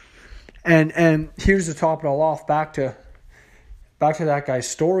 and here's to top it all off, back to that guy's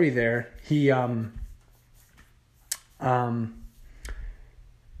story there. He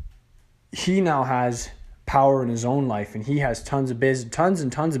now has power in his own life, and he has tons and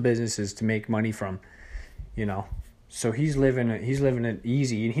tons of businesses to make money from, so he's living it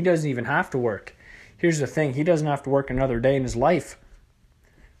easy, and he doesn't even have to work. Here's the thing, he doesn't have to work another day in his life,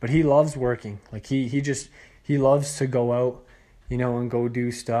 but he loves working. Like he loves to go out, and go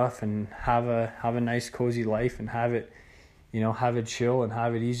do stuff and have a nice cozy life and have it chill and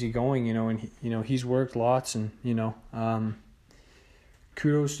have it easy going, and he's worked lots, and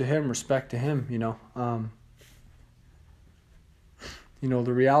kudos to him, respect to him,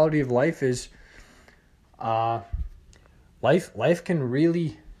 the reality of life is life can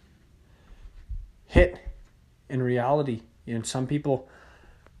really hit in reality. Some people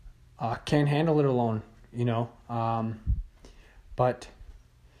can't handle it alone, but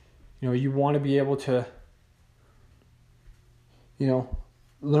you want to be able to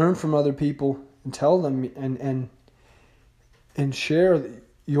learn from other people and tell them and share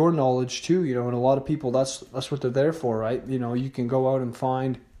your knowledge too, and a lot of people, that's what they're there for, right? You can go out and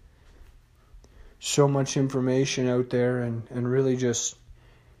find so much information out there and really just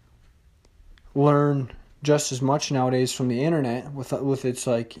learn just as much nowadays from the internet with its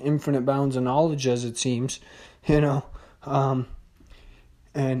like infinite bounds of knowledge, as it seems, and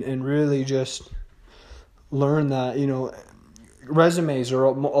really just learn that, resumes, or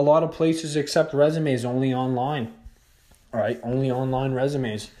a lot of places accept resumes only online, right? Only online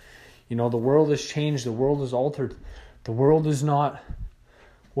resumes. The world has changed. The world has altered. The world is not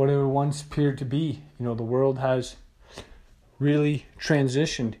what it once appeared to be. The world has really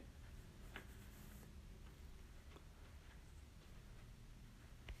transitioned.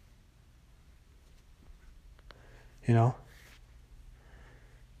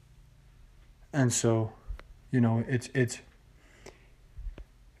 And so, it's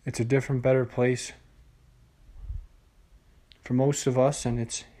a different, better place for most of us, and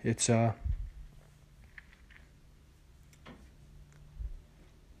it's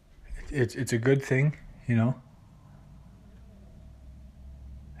it's a good thing, you know.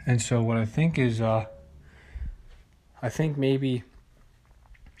 And so what I think is, I think maybe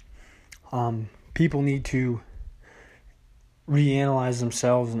people need to reanalyze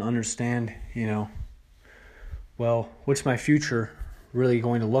themselves and understand, you know, well, what's my future really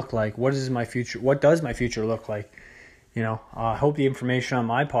going to look like? What does my future look like? You know, I hope the information on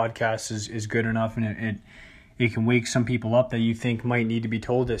my podcast is good enough, and it can wake some people up that you think might need to be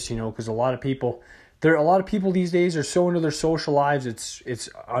told this, you know, because a lot of people these days are so into their social lives, it's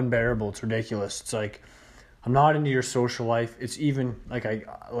unbearable, it's ridiculous. It's like, I'm not into your social life. It's even like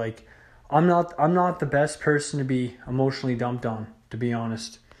I'm not the best person to be emotionally dumped on, to be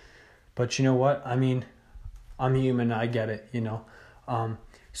honest. But you know what? I mean, I'm human. I get it, you know.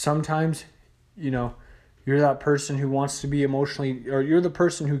 Sometimes, you know, you're that person who wants to be emotionally, or you're the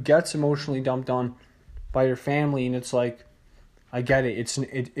person who gets emotionally dumped on by your family, and it's like, I get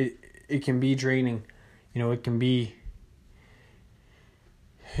it. It can be draining, you know. It can be,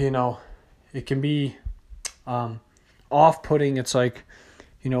 you know, it can be off-putting. It's like,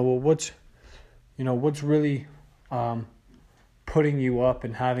 you know, well, what's really putting you up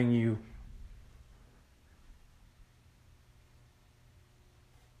and having you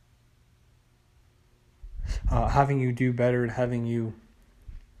do better, and having you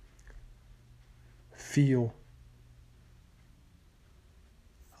feel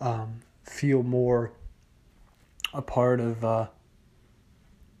more a part of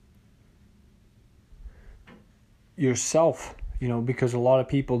yourself, you know, because a lot of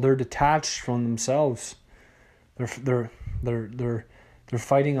people, they're detached from themselves. They're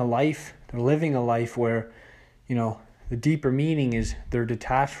fighting a life, they're living a life where, you know, the deeper meaning is they're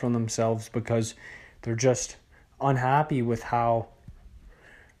detached from themselves because they're just unhappy with how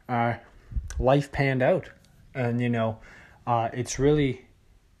life panned out. And, you know, it's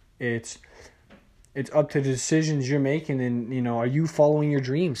up to the decisions you're making, and, you know, are you following your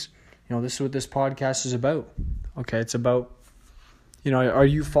dreams? You know, this is what this podcast is about. Okay, it's about, you know, are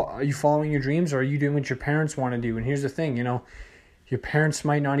you following your dreams, or are you doing what your parents want to do? And here's the thing, you know, your parents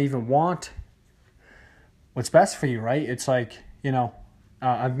might not even want what's best for you, right? It's like, you know,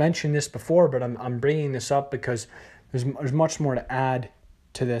 I've mentioned this before, but I'm bringing this up because there's much more to add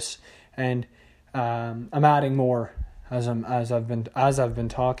to this, and I'm adding more as I've been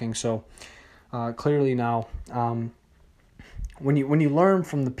talking. So clearly now, when you learn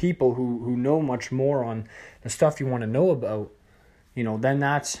from the people who know much more on the stuff you want to know about, you know, then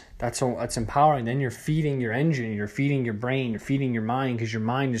that's empowering. Then you're feeding your engine, you're feeding your brain, you're feeding your mind, because your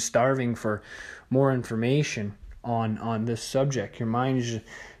mind is starving for more information on this subject. Your mind's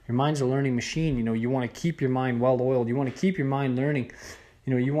a learning machine. You know, you want to keep your mind well oiled. You want to keep your mind learning.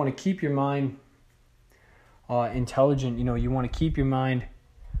 You know, you want to keep your mind intelligent. You know, you want to keep your mind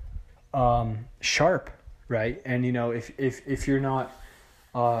sharp, right? And, you know, if you're not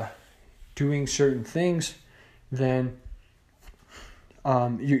doing certain things, then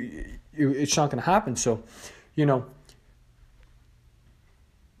it's not going to happen. So, you know,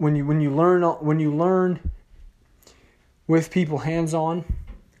 when you learn with people hands-on,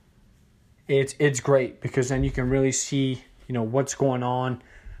 it's great, because then you can really see, you know, what's going on,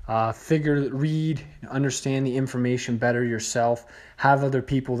 read, understand the information better yourself, have other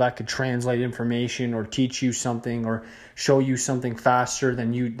people that could translate information or teach you something or show you something faster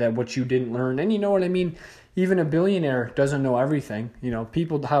than what you didn't learn. And you know what I mean? Even a billionaire doesn't know everything. You know,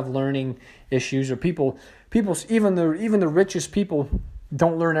 people have learning issues, or people even the richest people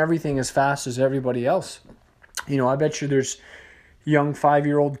don't learn everything as fast as everybody else. You know, I bet you there's young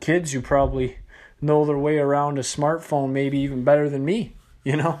 5-year-old kids who probably know their way around a smartphone maybe even better than me.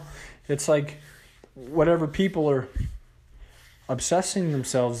 You know, it's like whatever people are obsessing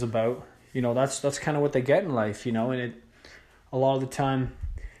themselves about, you know, that's kind of what they get in life, you know. And a lot of the time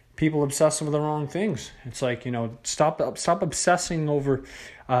people obsess over the wrong things. It's like, you know, stop obsessing over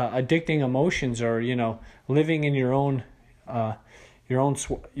addicting emotions, or, you know, living in your own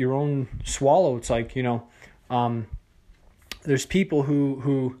swallow. It's like, you know, there's people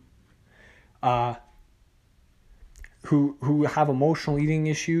who have emotional eating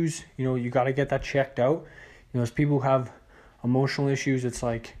issues. You know, you got to get that checked out. You know, there's people who have emotional issues. It's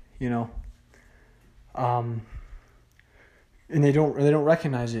like, you know, and they don't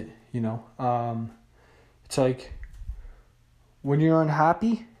recognize it. You know, it's like when you're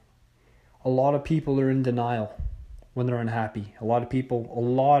unhappy, a lot of people are in denial when they're unhappy. A lot of people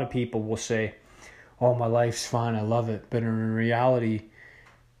will say, "Oh, my life's fine, I love it," but in reality,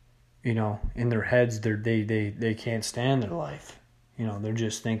 you know, in their heads, they can't stand their life. You know, they're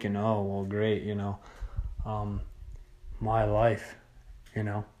just thinking, "Oh, well, great, you know, my life," you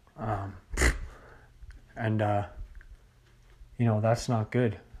know. And that's not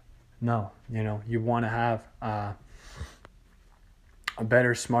good. No, you want to have a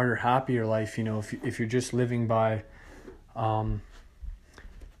better, smarter, happier life. If you're just living by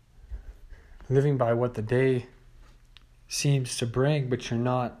what the day seems to bring, but you're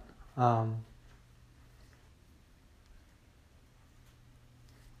not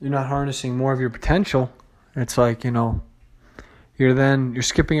harnessing more of your potential. It's like, you're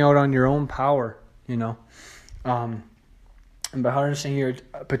skipping out on your own power, and by harnessing your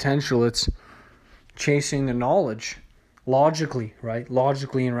potential, it's chasing the knowledge logically, right?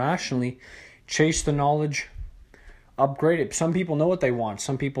 Logically and rationally, chase the knowledge, upgrade it. Some people know what they want.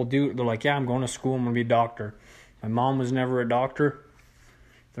 Some people do. They're like, yeah, I'm going to school. I'm going to be a doctor. My mom was never a doctor.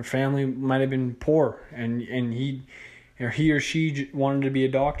 Their family might have been poor, and he or she wanted to be a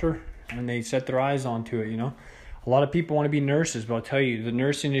doctor, and they set their eyes onto it. A lot of people want to be nurses, but I'll tell you, the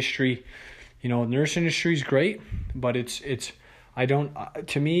nurse industry, nurse industry is great, but I don't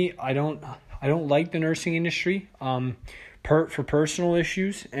like the nursing industry, for personal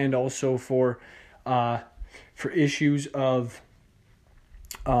issues, and also for issues of,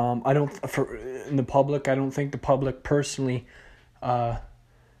 in the public, I don't think the public personally,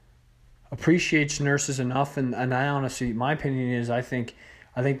 appreciates nurses enough, and I honestly, my opinion is, I think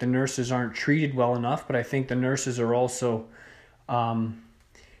the nurses aren't treated well enough, but I think the nurses are also,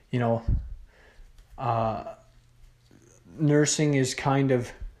 nursing is kind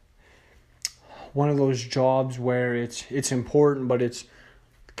of one of those jobs where it's important, but it's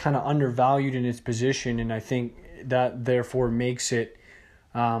kind of undervalued in its position, and I think that therefore makes it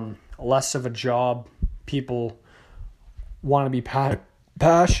less of a job people want to be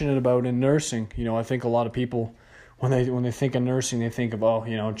passionate about in nursing. I think a lot of people, when they think of nursing, they think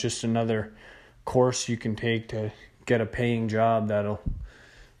of, just another course you can take to get a paying job that'll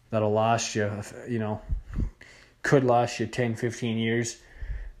last you, could last you 10, 15 years,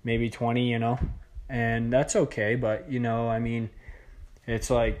 maybe 20, and that's okay. But, it's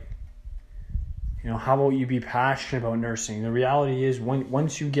like, how about you be passionate about nursing? The reality is,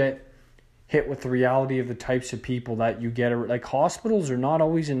 once you get hit with the reality of the types of people that you get, like, hospitals are not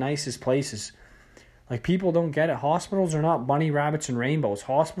always the nicest places. Like, people don't get it. Hospitals are not bunny rabbits and rainbows.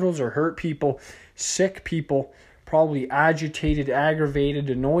 Hospitals are hurt people, sick people, probably agitated, aggravated,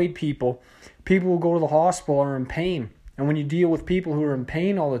 annoyed people. People who go to the hospital are in pain. And when you deal with people who are in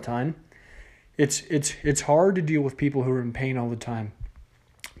pain all the time, it's hard to deal with people who are in pain all the time.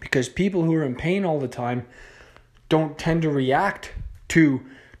 Because people who are in pain all the time don't tend to react to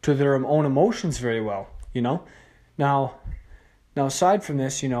their own emotions very well, Now aside from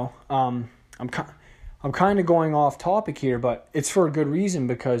this, I'm kind of going off topic here, but it's for a good reason,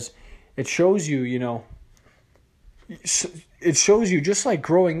 because it shows you, it shows you, just like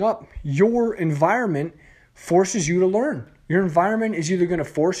growing up, your environment forces you to learn. Your environment is either going to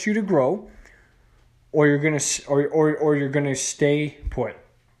force you to grow, or you're going to stay put.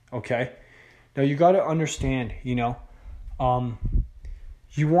 Okay? Now you got to understand, you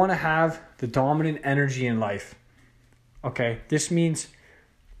want to have the dominant energy in life. Okay? This means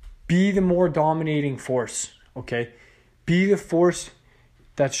be the more dominating force. Okay? Be the force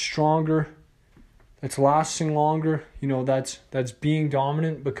that's stronger, that's lasting longer, that's being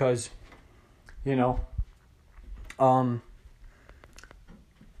dominant, because,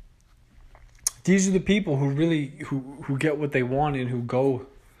 these are the people who really, who get what they want, and who go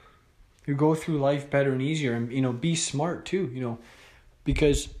through life better and easier, and, be smart too,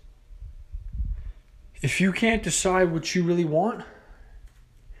 because if you can't decide what you really want,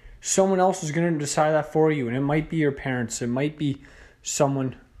 someone else is going to decide that for you, and it might be your parents, it might be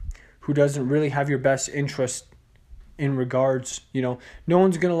someone who doesn't really have your best interest in regards, no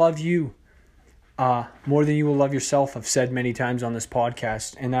one's going to love you more than you will love yourself. I've said many times on this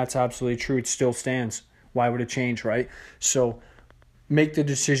podcast, and that's absolutely true. It still stands. Why would it change, right? So make the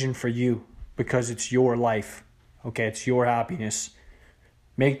decision for you, because it's your life. Okay, it's your happiness.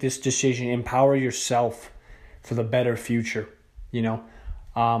 Make this decision. Empower yourself for the better future,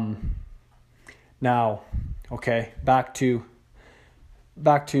 Now, okay, back to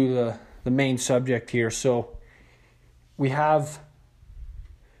the main subject here. So we have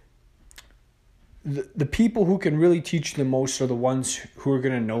the people who can really teach you the most are the ones who are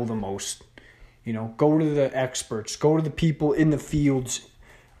going to know the most. Go to the experts, go to the people in the fields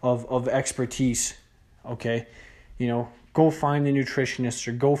of expertise. Okay. Go find the nutritionists,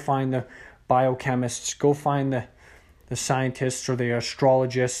 or go find the biochemists, go find the scientists, or the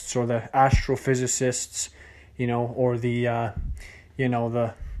astrologists, or the astrophysicists, or the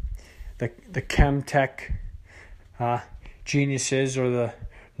chem tech geniuses, or the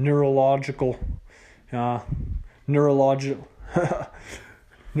neurological, neurological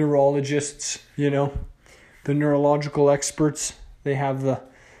neurologists, the neurological experts. They have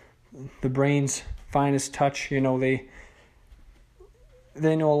the brain's finest touch. They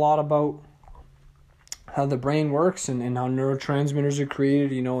know a lot about how the brain works and how neurotransmitters are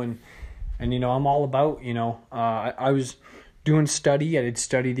created. And I'm all about. I was doing study. I did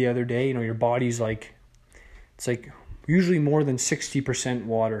study the other day. Your body's it's usually more than 60%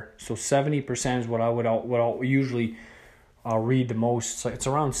 water. So 70% is what I'll usually read the most. It's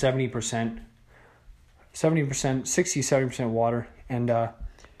around 70%, 60-70% water, and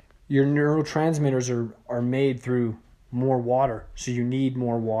your neurotransmitters are made through more water. So you need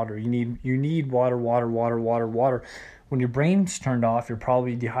more water. You need water. When your brain's turned off, you're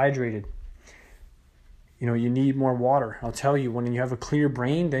probably dehydrated. You need more water. I'll tell you, when you have a clear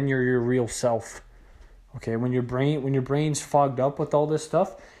brain, then you're your real self. Okay, when your brain's fogged up with all this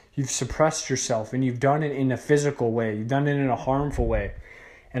stuff, you've suppressed yourself, and you've done it in a physical way. You've done it in a harmful way.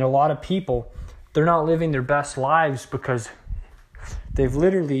 And a lot of people, they're not living their best lives because they've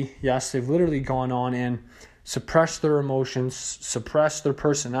literally gone on and suppressed their emotions, suppressed their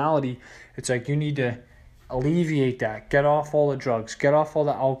personality. It's you need to alleviate that. Get off all the drugs. Get off all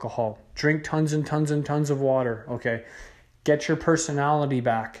the alcohol. Drink tons and tons and tons of water. Okay, get your personality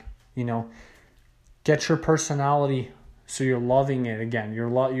back. Get your personality so you're loving it again.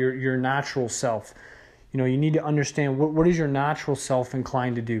 Your natural self. You need to understand what is your natural self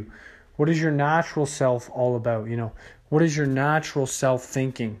inclined to do. What is your natural self all about? What is your natural self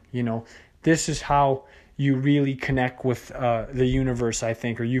thinking? This is how you really connect with the universe, I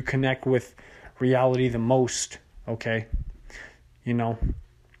think, or you connect with reality the most. Okay,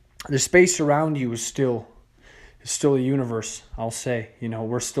 the space around you is still a universe. I'll say,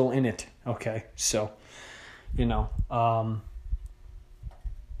 we're still in it. Okay, so, there's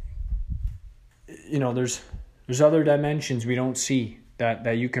other dimensions we don't see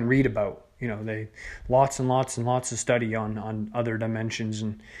that you can read about. They lots and lots and lots of study on other dimensions,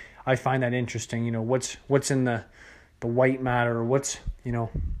 and I find that interesting. What's in the white matter, what's in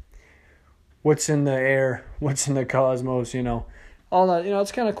the air, what's in the cosmos, all that,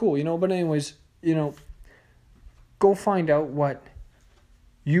 it's kind of cool, but anyways, go find out what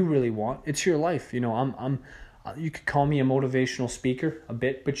you really want. It's your life. I'm you could call me a motivational speaker a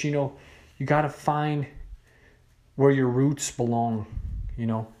bit, but you got to find where your roots belong.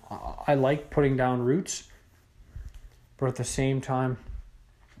 I like putting down roots, but at the same time,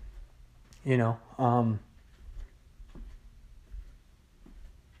 you got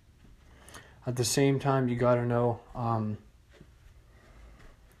to know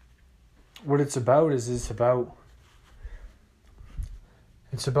what it's about.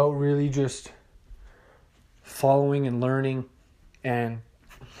 It's about really just following and learning and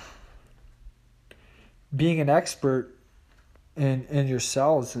being an expert in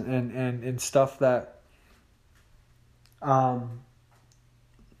yourselves and stuff that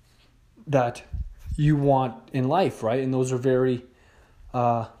that you want in life, right? And those are very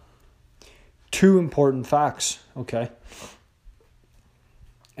two important facts, okay?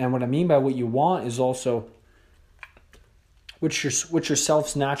 And what I mean by what you want is also what your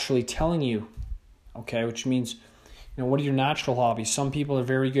self's naturally telling you, okay? Which means, what are your natural hobbies? Some people are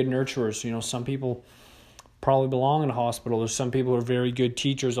very good nurturers. Some people probably belong in a hospital. There's some people who are very good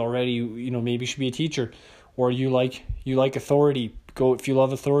teachers already. Maybe you should be a teacher, or you like authority. If you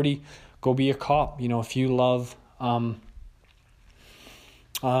love authority, go be a cop. If you love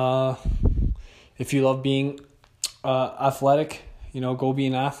being athletic, go be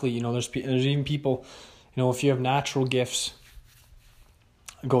an athlete. There's even people, if you have natural gifts,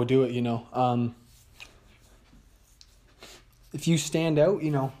 go do it. If you stand out,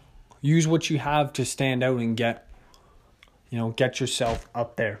 use what you have to stand out and get yourself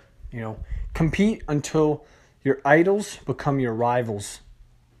up there. Compete until your idols become your rivals.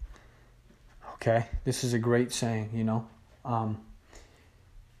 Okay, this is a great saying.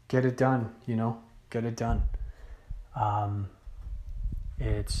 Get it done. Get it done.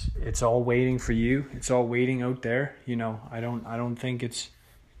 It's all waiting for you. It's all waiting out there. I don't think it's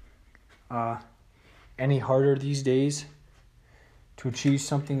any harder these days to achieve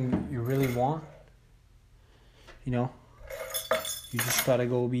something you really want. You just gotta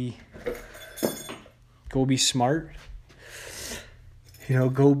go be smart.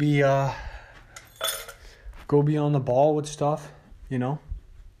 Go be on the ball with stuff.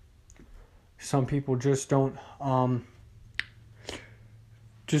 Some people just don't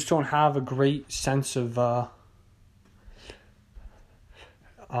have a great sense of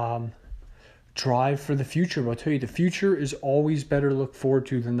drive for the future. But I'll tell you, the future is always better to look forward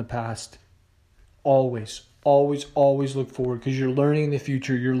to than the past. Always look forward, because you're learning in the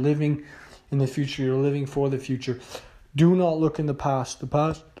future. You're living in the future. You're living for the future. Do not look in the past.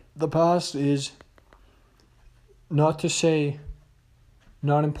 The past is, not to say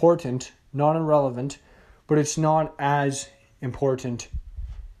not important, not irrelevant, but it's not as important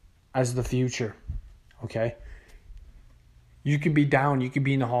as the future. Okay? You could be down. You could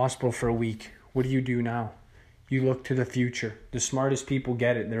be in the hospital for a week. What do now? You look to the future. The smartest people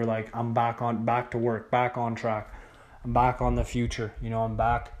get it. They're like, I'm back to work, back on track. I'm back on the future. I'm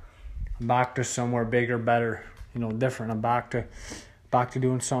back to somewhere bigger, better, different. I'm back to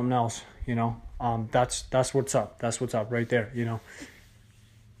doing something else, That's what's up. That's what's up right there, You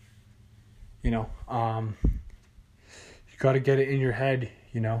got to get it in your head,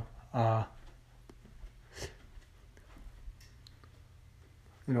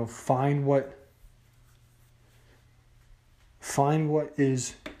 find what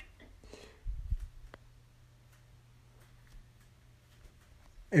is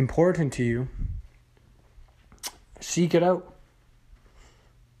important to you. Seek it out.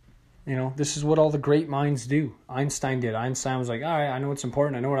 This is what all the great minds do. Einstein did. Einstein was like, all right, I know what's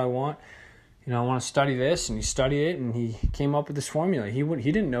important. I know what I want. I want to study this. And he studied it, and he came up with this formula. He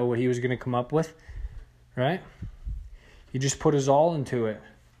didn't know what he was going to come up with, right? He just put his all into it,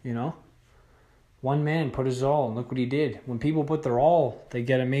 One man put his all, and look what he did. When people put their all, they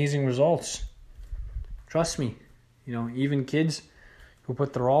get amazing results. Trust me. Even kids who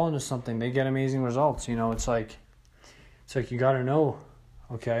put their all into something, they get amazing results. It's like you got to know,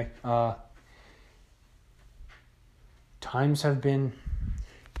 okay? Times have been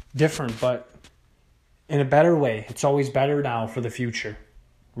different, but in a better way. It's always better now for the future.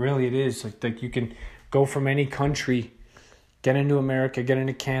 Really, it is. Like you can go from any country, get into America, get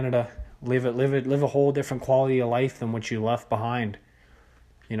into Canada, live a whole different quality of life than what you left behind.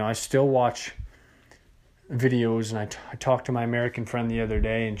 I still watch videos, and I talked to my American friend the other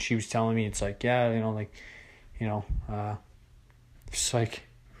day, and she was telling me, it's like, yeah, it's like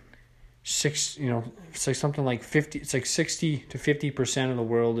it's like something like 50, it's like 60 to 50% of the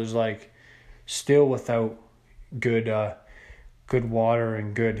world is like still without good water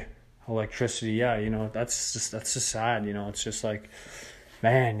and good electricity. Yeah, that's just sad. It's just like,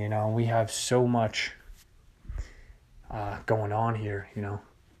 man, we have so much going on here, you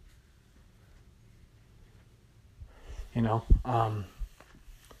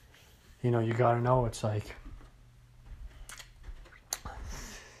got to know, it's like,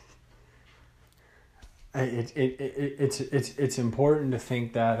 it's important to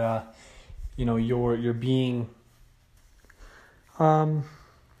think that you're being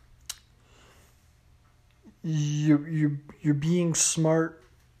you're being smart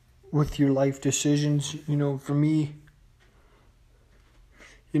with your life decisions. For me,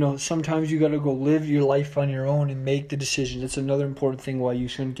 sometimes you got to go live your life on your own and make the decisions. It's another important thing why you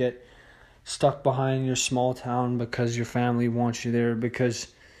shouldn't get stuck behind your small town because your family wants you there,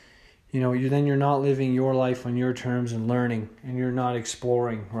 because you're not living your life on your terms and learning, and you're not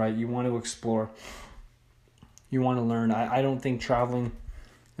exploring, right? You want to explore. You want to learn. I don't think traveling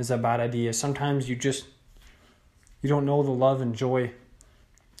is a bad idea. Sometimes you don't know the love and joy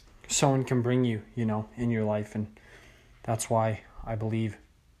someone can bring you, in your life. And that's why I believe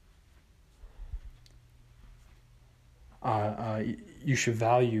you should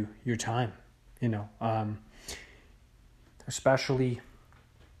value your time, especially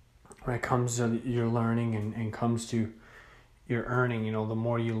when it comes to your learning and comes to your earning. The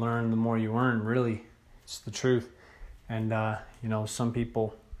more you learn, the more you earn. Really, it's the truth. And some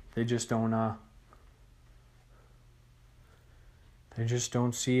people, they just don't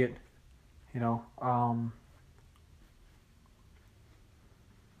see it.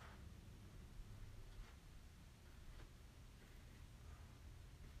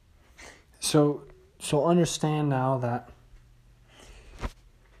 So understand now that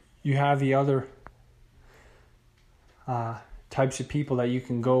you have the other types of people that you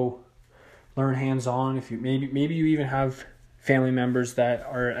can go learn hands-on. If you maybe you even have family members that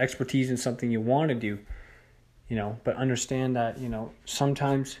are expertise in something you want to do, but understand that,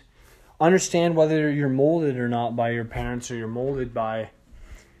 sometimes understand whether you're molded or not by your parents, or you're molded by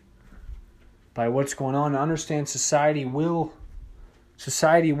what's going on. Understand society will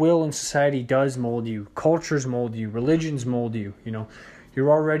and society does mold you. Cultures mold you. Religions mold you. You're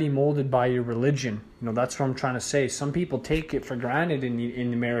already molded by your religion. That's what I'm trying to say. Some people take it for granted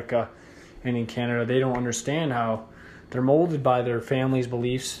in America and in Canada. They don't understand how they're molded by their family's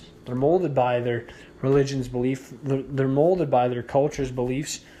beliefs. They're molded by their religion's belief. They're molded by their culture's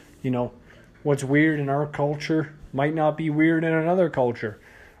beliefs. what's weird in our culture might not be weird in another culture,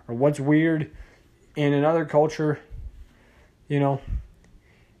 or what's weird in another culture,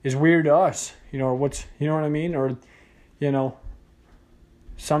 is weird to us, or what's, you know what I mean? Or,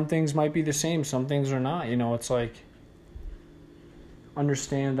 some things might be the same, some things are not, it's like,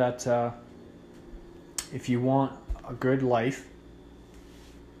 understand that if you want a good life,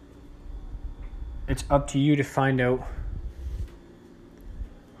 it's up to you to find out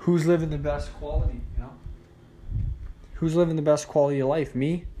who's living the best quality, Who's living the best quality of life?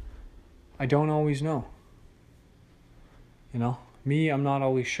 Me? I don't always know. Me, I'm not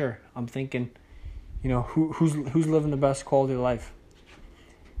always sure. I'm thinking, who's living the best quality of life?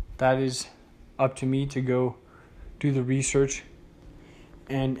 That is up to me to go do the research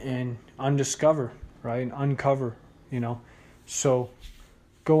and undiscover, right? And uncover, So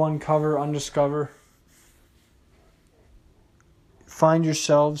go uncover, undiscover. Find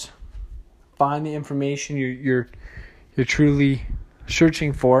yourselves. Find the information you're truly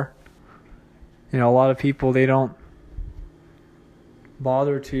searching for. A lot of people, they don't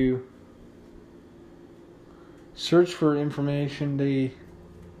bother to search for information they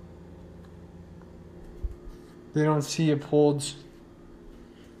don't see it holds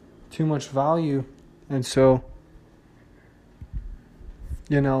too much value. And so,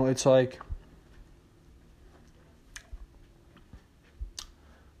 it's like,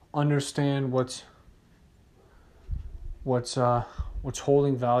 understand what's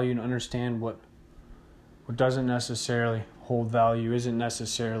holding value, and understand what doesn't necessarily hold value, isn't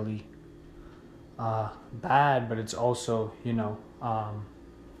necessarily bad, but it's also,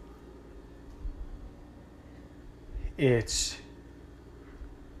 it's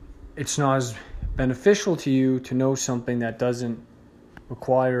not as beneficial to you to know something that doesn't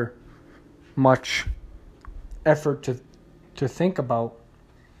require much effort to think about,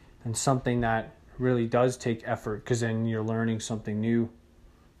 and something that really does take effort, because then you're learning something new.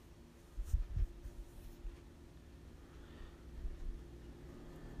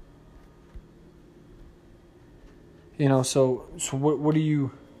 So what are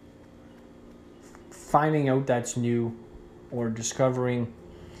you finding out that's new, or discovering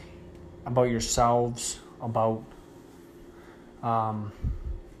about yourselves, about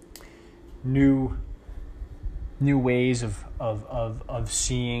new ways of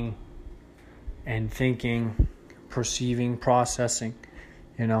seeing and thinking, perceiving, processing,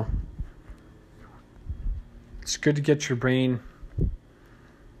 It's good to get your brain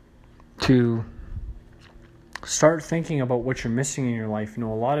to start thinking about what you're missing in your life. A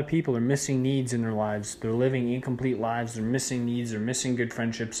lot of people are missing needs in their lives. They're living incomplete lives. They're missing needs. They're missing good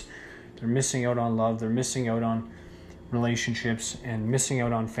friendships. They're missing out on love. They're missing out on relationships, and missing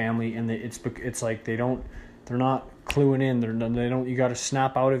out on family. And it's like they're not cluing in. They don't. You got to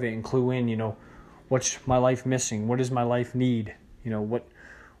snap out of it and clue in. What's my life missing? What does my life need?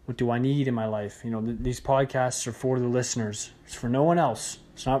 What do I need in my life? These podcasts are for the listeners. It's for no one else.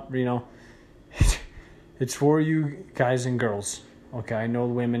 It's not. It's for you guys and girls. Okay, I know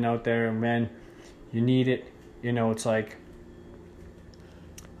the women out there and men, you need it. It's like,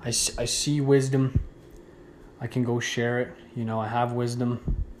 I see wisdom. I can go share it. I have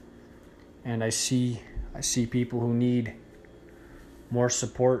wisdom. And I see people who need more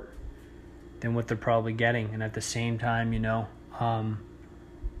support than what they're probably getting. And at the same time,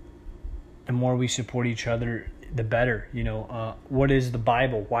 the more we support each other, the better. What is the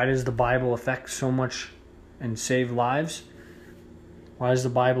Bible? Why does the Bible affect so much and save lives? Why does the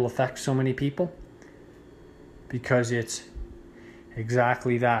Bible affect so many people? Because it's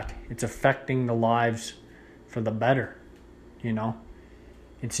exactly that. It's affecting the lives for the better.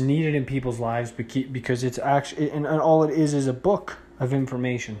 It's needed in people's lives because it's actually, and all it is a book of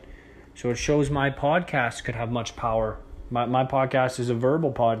information. So it shows my podcast could have much power. My podcast is a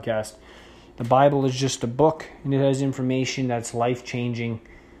verbal podcast. The Bible is just a book, and it has information that's life-changing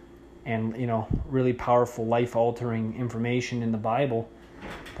and, really powerful, life-altering information in the Bible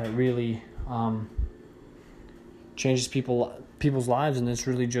that really changes people's lives. And it's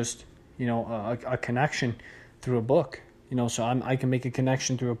really just, a connection through a book. So I can make a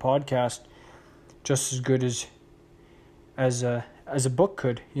connection through a podcast just as good as a book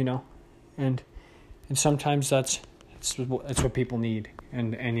could, and sometimes that's what people need.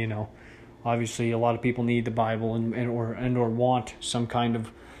 And obviously a lot of people need the Bible or want some kind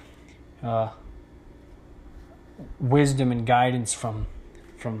of wisdom and guidance from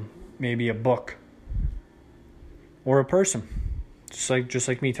maybe a book or a person, just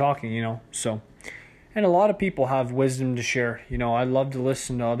like me talking, So, and a lot of people have wisdom to share. I love to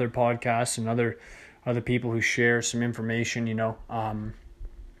listen to other podcasts and other people who share some information.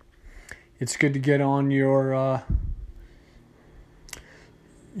 it's good to get on your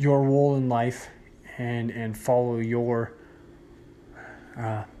role in life and follow your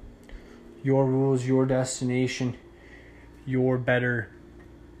rules, your destination, your better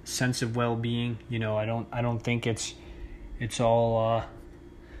sense of well-being. I don't think it's all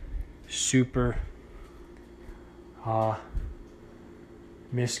super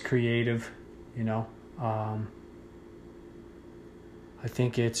miscreative. I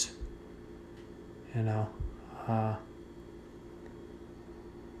think it's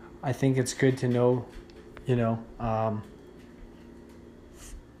I think it's good to know,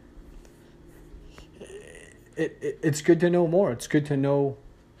 it's good to know more. It's good to know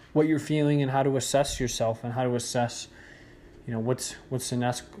what you're feeling and how to assess yourself and how to assess, what's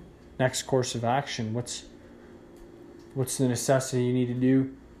the next course of action. What's the necessity you need to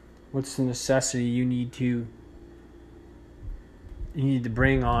do? What's the necessity you need to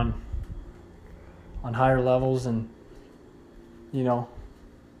bring on higher levels, and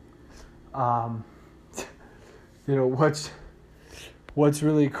what's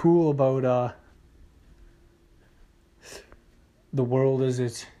really cool about the world is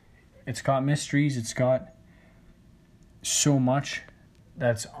it's got mysteries. It's got so much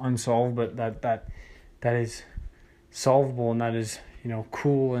that's unsolved, but that is solvable, and that is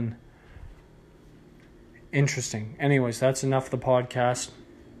cool and interesting. Anyways, that's enough of the podcast.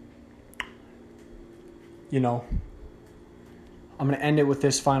 I'm going to end it with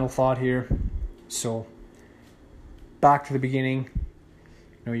this final thought here. So, back to the beginning.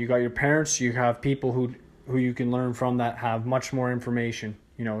 You got your parents, you have people who you can learn from that have much more information.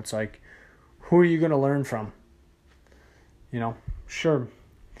 It's like, who are you going to learn from? Sure.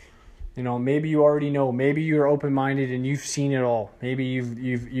 Maybe you already know. Maybe you're open-minded and you've seen it all. Maybe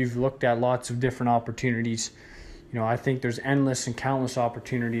you've looked at lots of different opportunities. I think there's endless and countless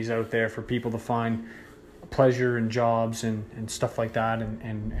opportunities out there for people to find pleasure and jobs and stuff like that,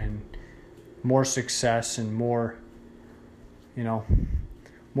 and more success and more,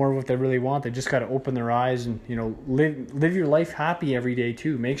 more of what they really want. They just got to open their eyes and, live your life happy every day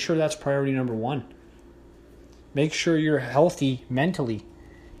too. Make sure that's priority number one. Make sure you're healthy mentally.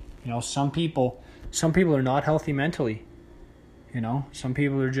 Some people are not healthy mentally. Some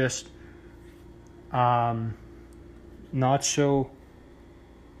people are just not so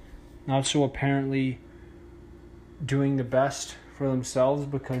apparently doing the best for themselves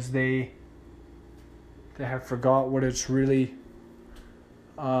because they have forgot what it's really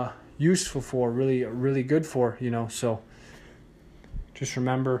useful for, really good for. So just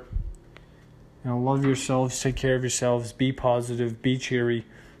remember, love yourselves, take care of yourselves, be positive, be cheery,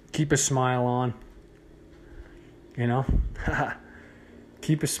 keep a smile on.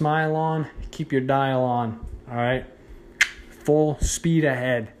 Keep a smile on, keep your dial on. All right, full speed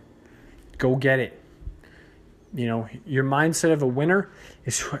ahead. Go get it. Your mindset of a winner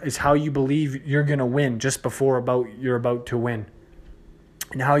is how you believe you're going to win just before you're about to win.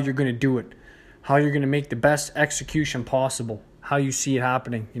 And how you're going to do it. How you're going to make the best execution possible. How you see it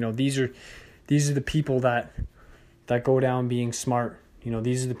happening. These are the people that go down being smart.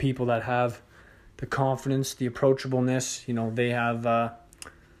 These are the people that have the confidence, the approachableness. They have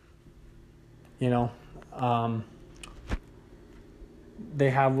they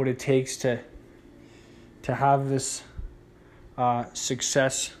have what it takes to have this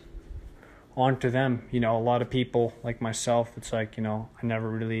success onto them. A lot of people like myself, it's like, I never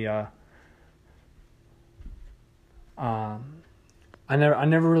really I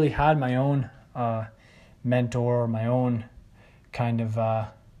never really had my own mentor or my own kind of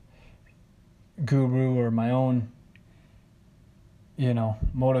guru or my own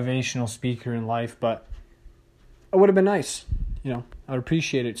motivational speaker in life, but it would have been nice. I would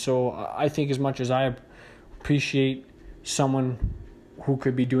appreciate it. So I think as much as I appreciate someone who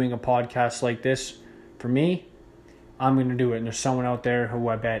could be doing a podcast like this for me, I'm going to do it. And there's someone out there who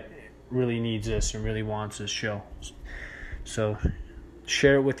I bet really needs this and really wants this show. So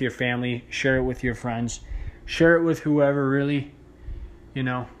share it with your family, share it with your friends, share it with whoever really,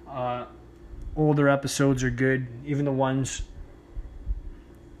 older episodes are good. Even the ones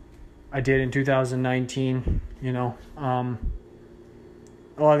I did in 2019, a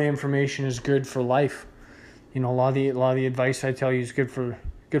lot of the information is good for life. A lot of the advice I tell you is good for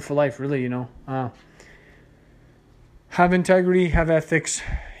life, really. Have integrity, have ethics.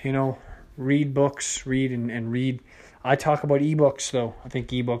 Read books, read and read. I talk about ebooks though. I think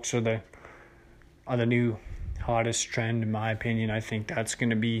ebooks are the new hottest trend in my opinion. I think that's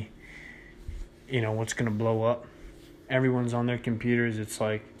going to be, what's going to blow up. everyone's on their computers. It's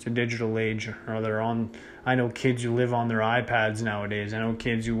like it's a digital age, or they're on. I know kids who live on their iPads nowadays. I know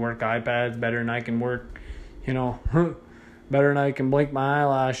kids who work iPads better than I can work, better than I can blink my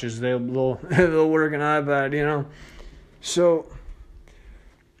eyelashes. They'll work an iPad, So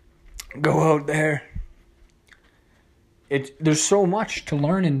go out there. There's so much to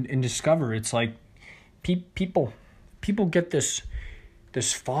learn and discover. It's like people get this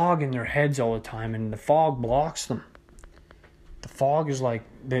fog in their heads all the time, and the fog blocks them. The fog is like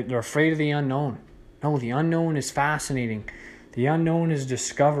they're afraid of the unknown. No, the unknown is fascinating. The unknown is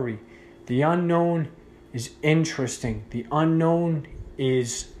discovery. The unknown is interesting. The unknown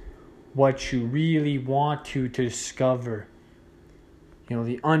is what you really want to discover.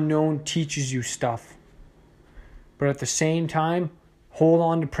 The unknown teaches you stuff. But at the same time, hold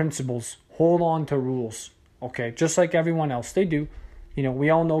on to principles. Hold on to rules. Okay? Just like everyone else, they do. We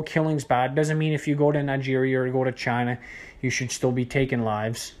all know killing's bad. Doesn't mean if you go to Nigeria or go to China, you should still be taking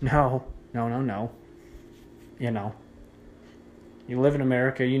lives. No. You live in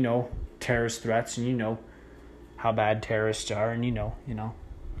America, terrorist threats, and how bad terrorists are, and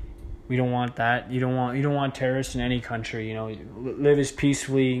we don't want that. You don't want terrorists in any country. Live as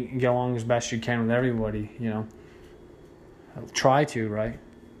peacefully, get along as best you can with everybody. Try to, right?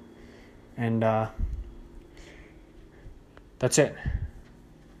 And that's it.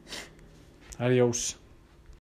 Adios.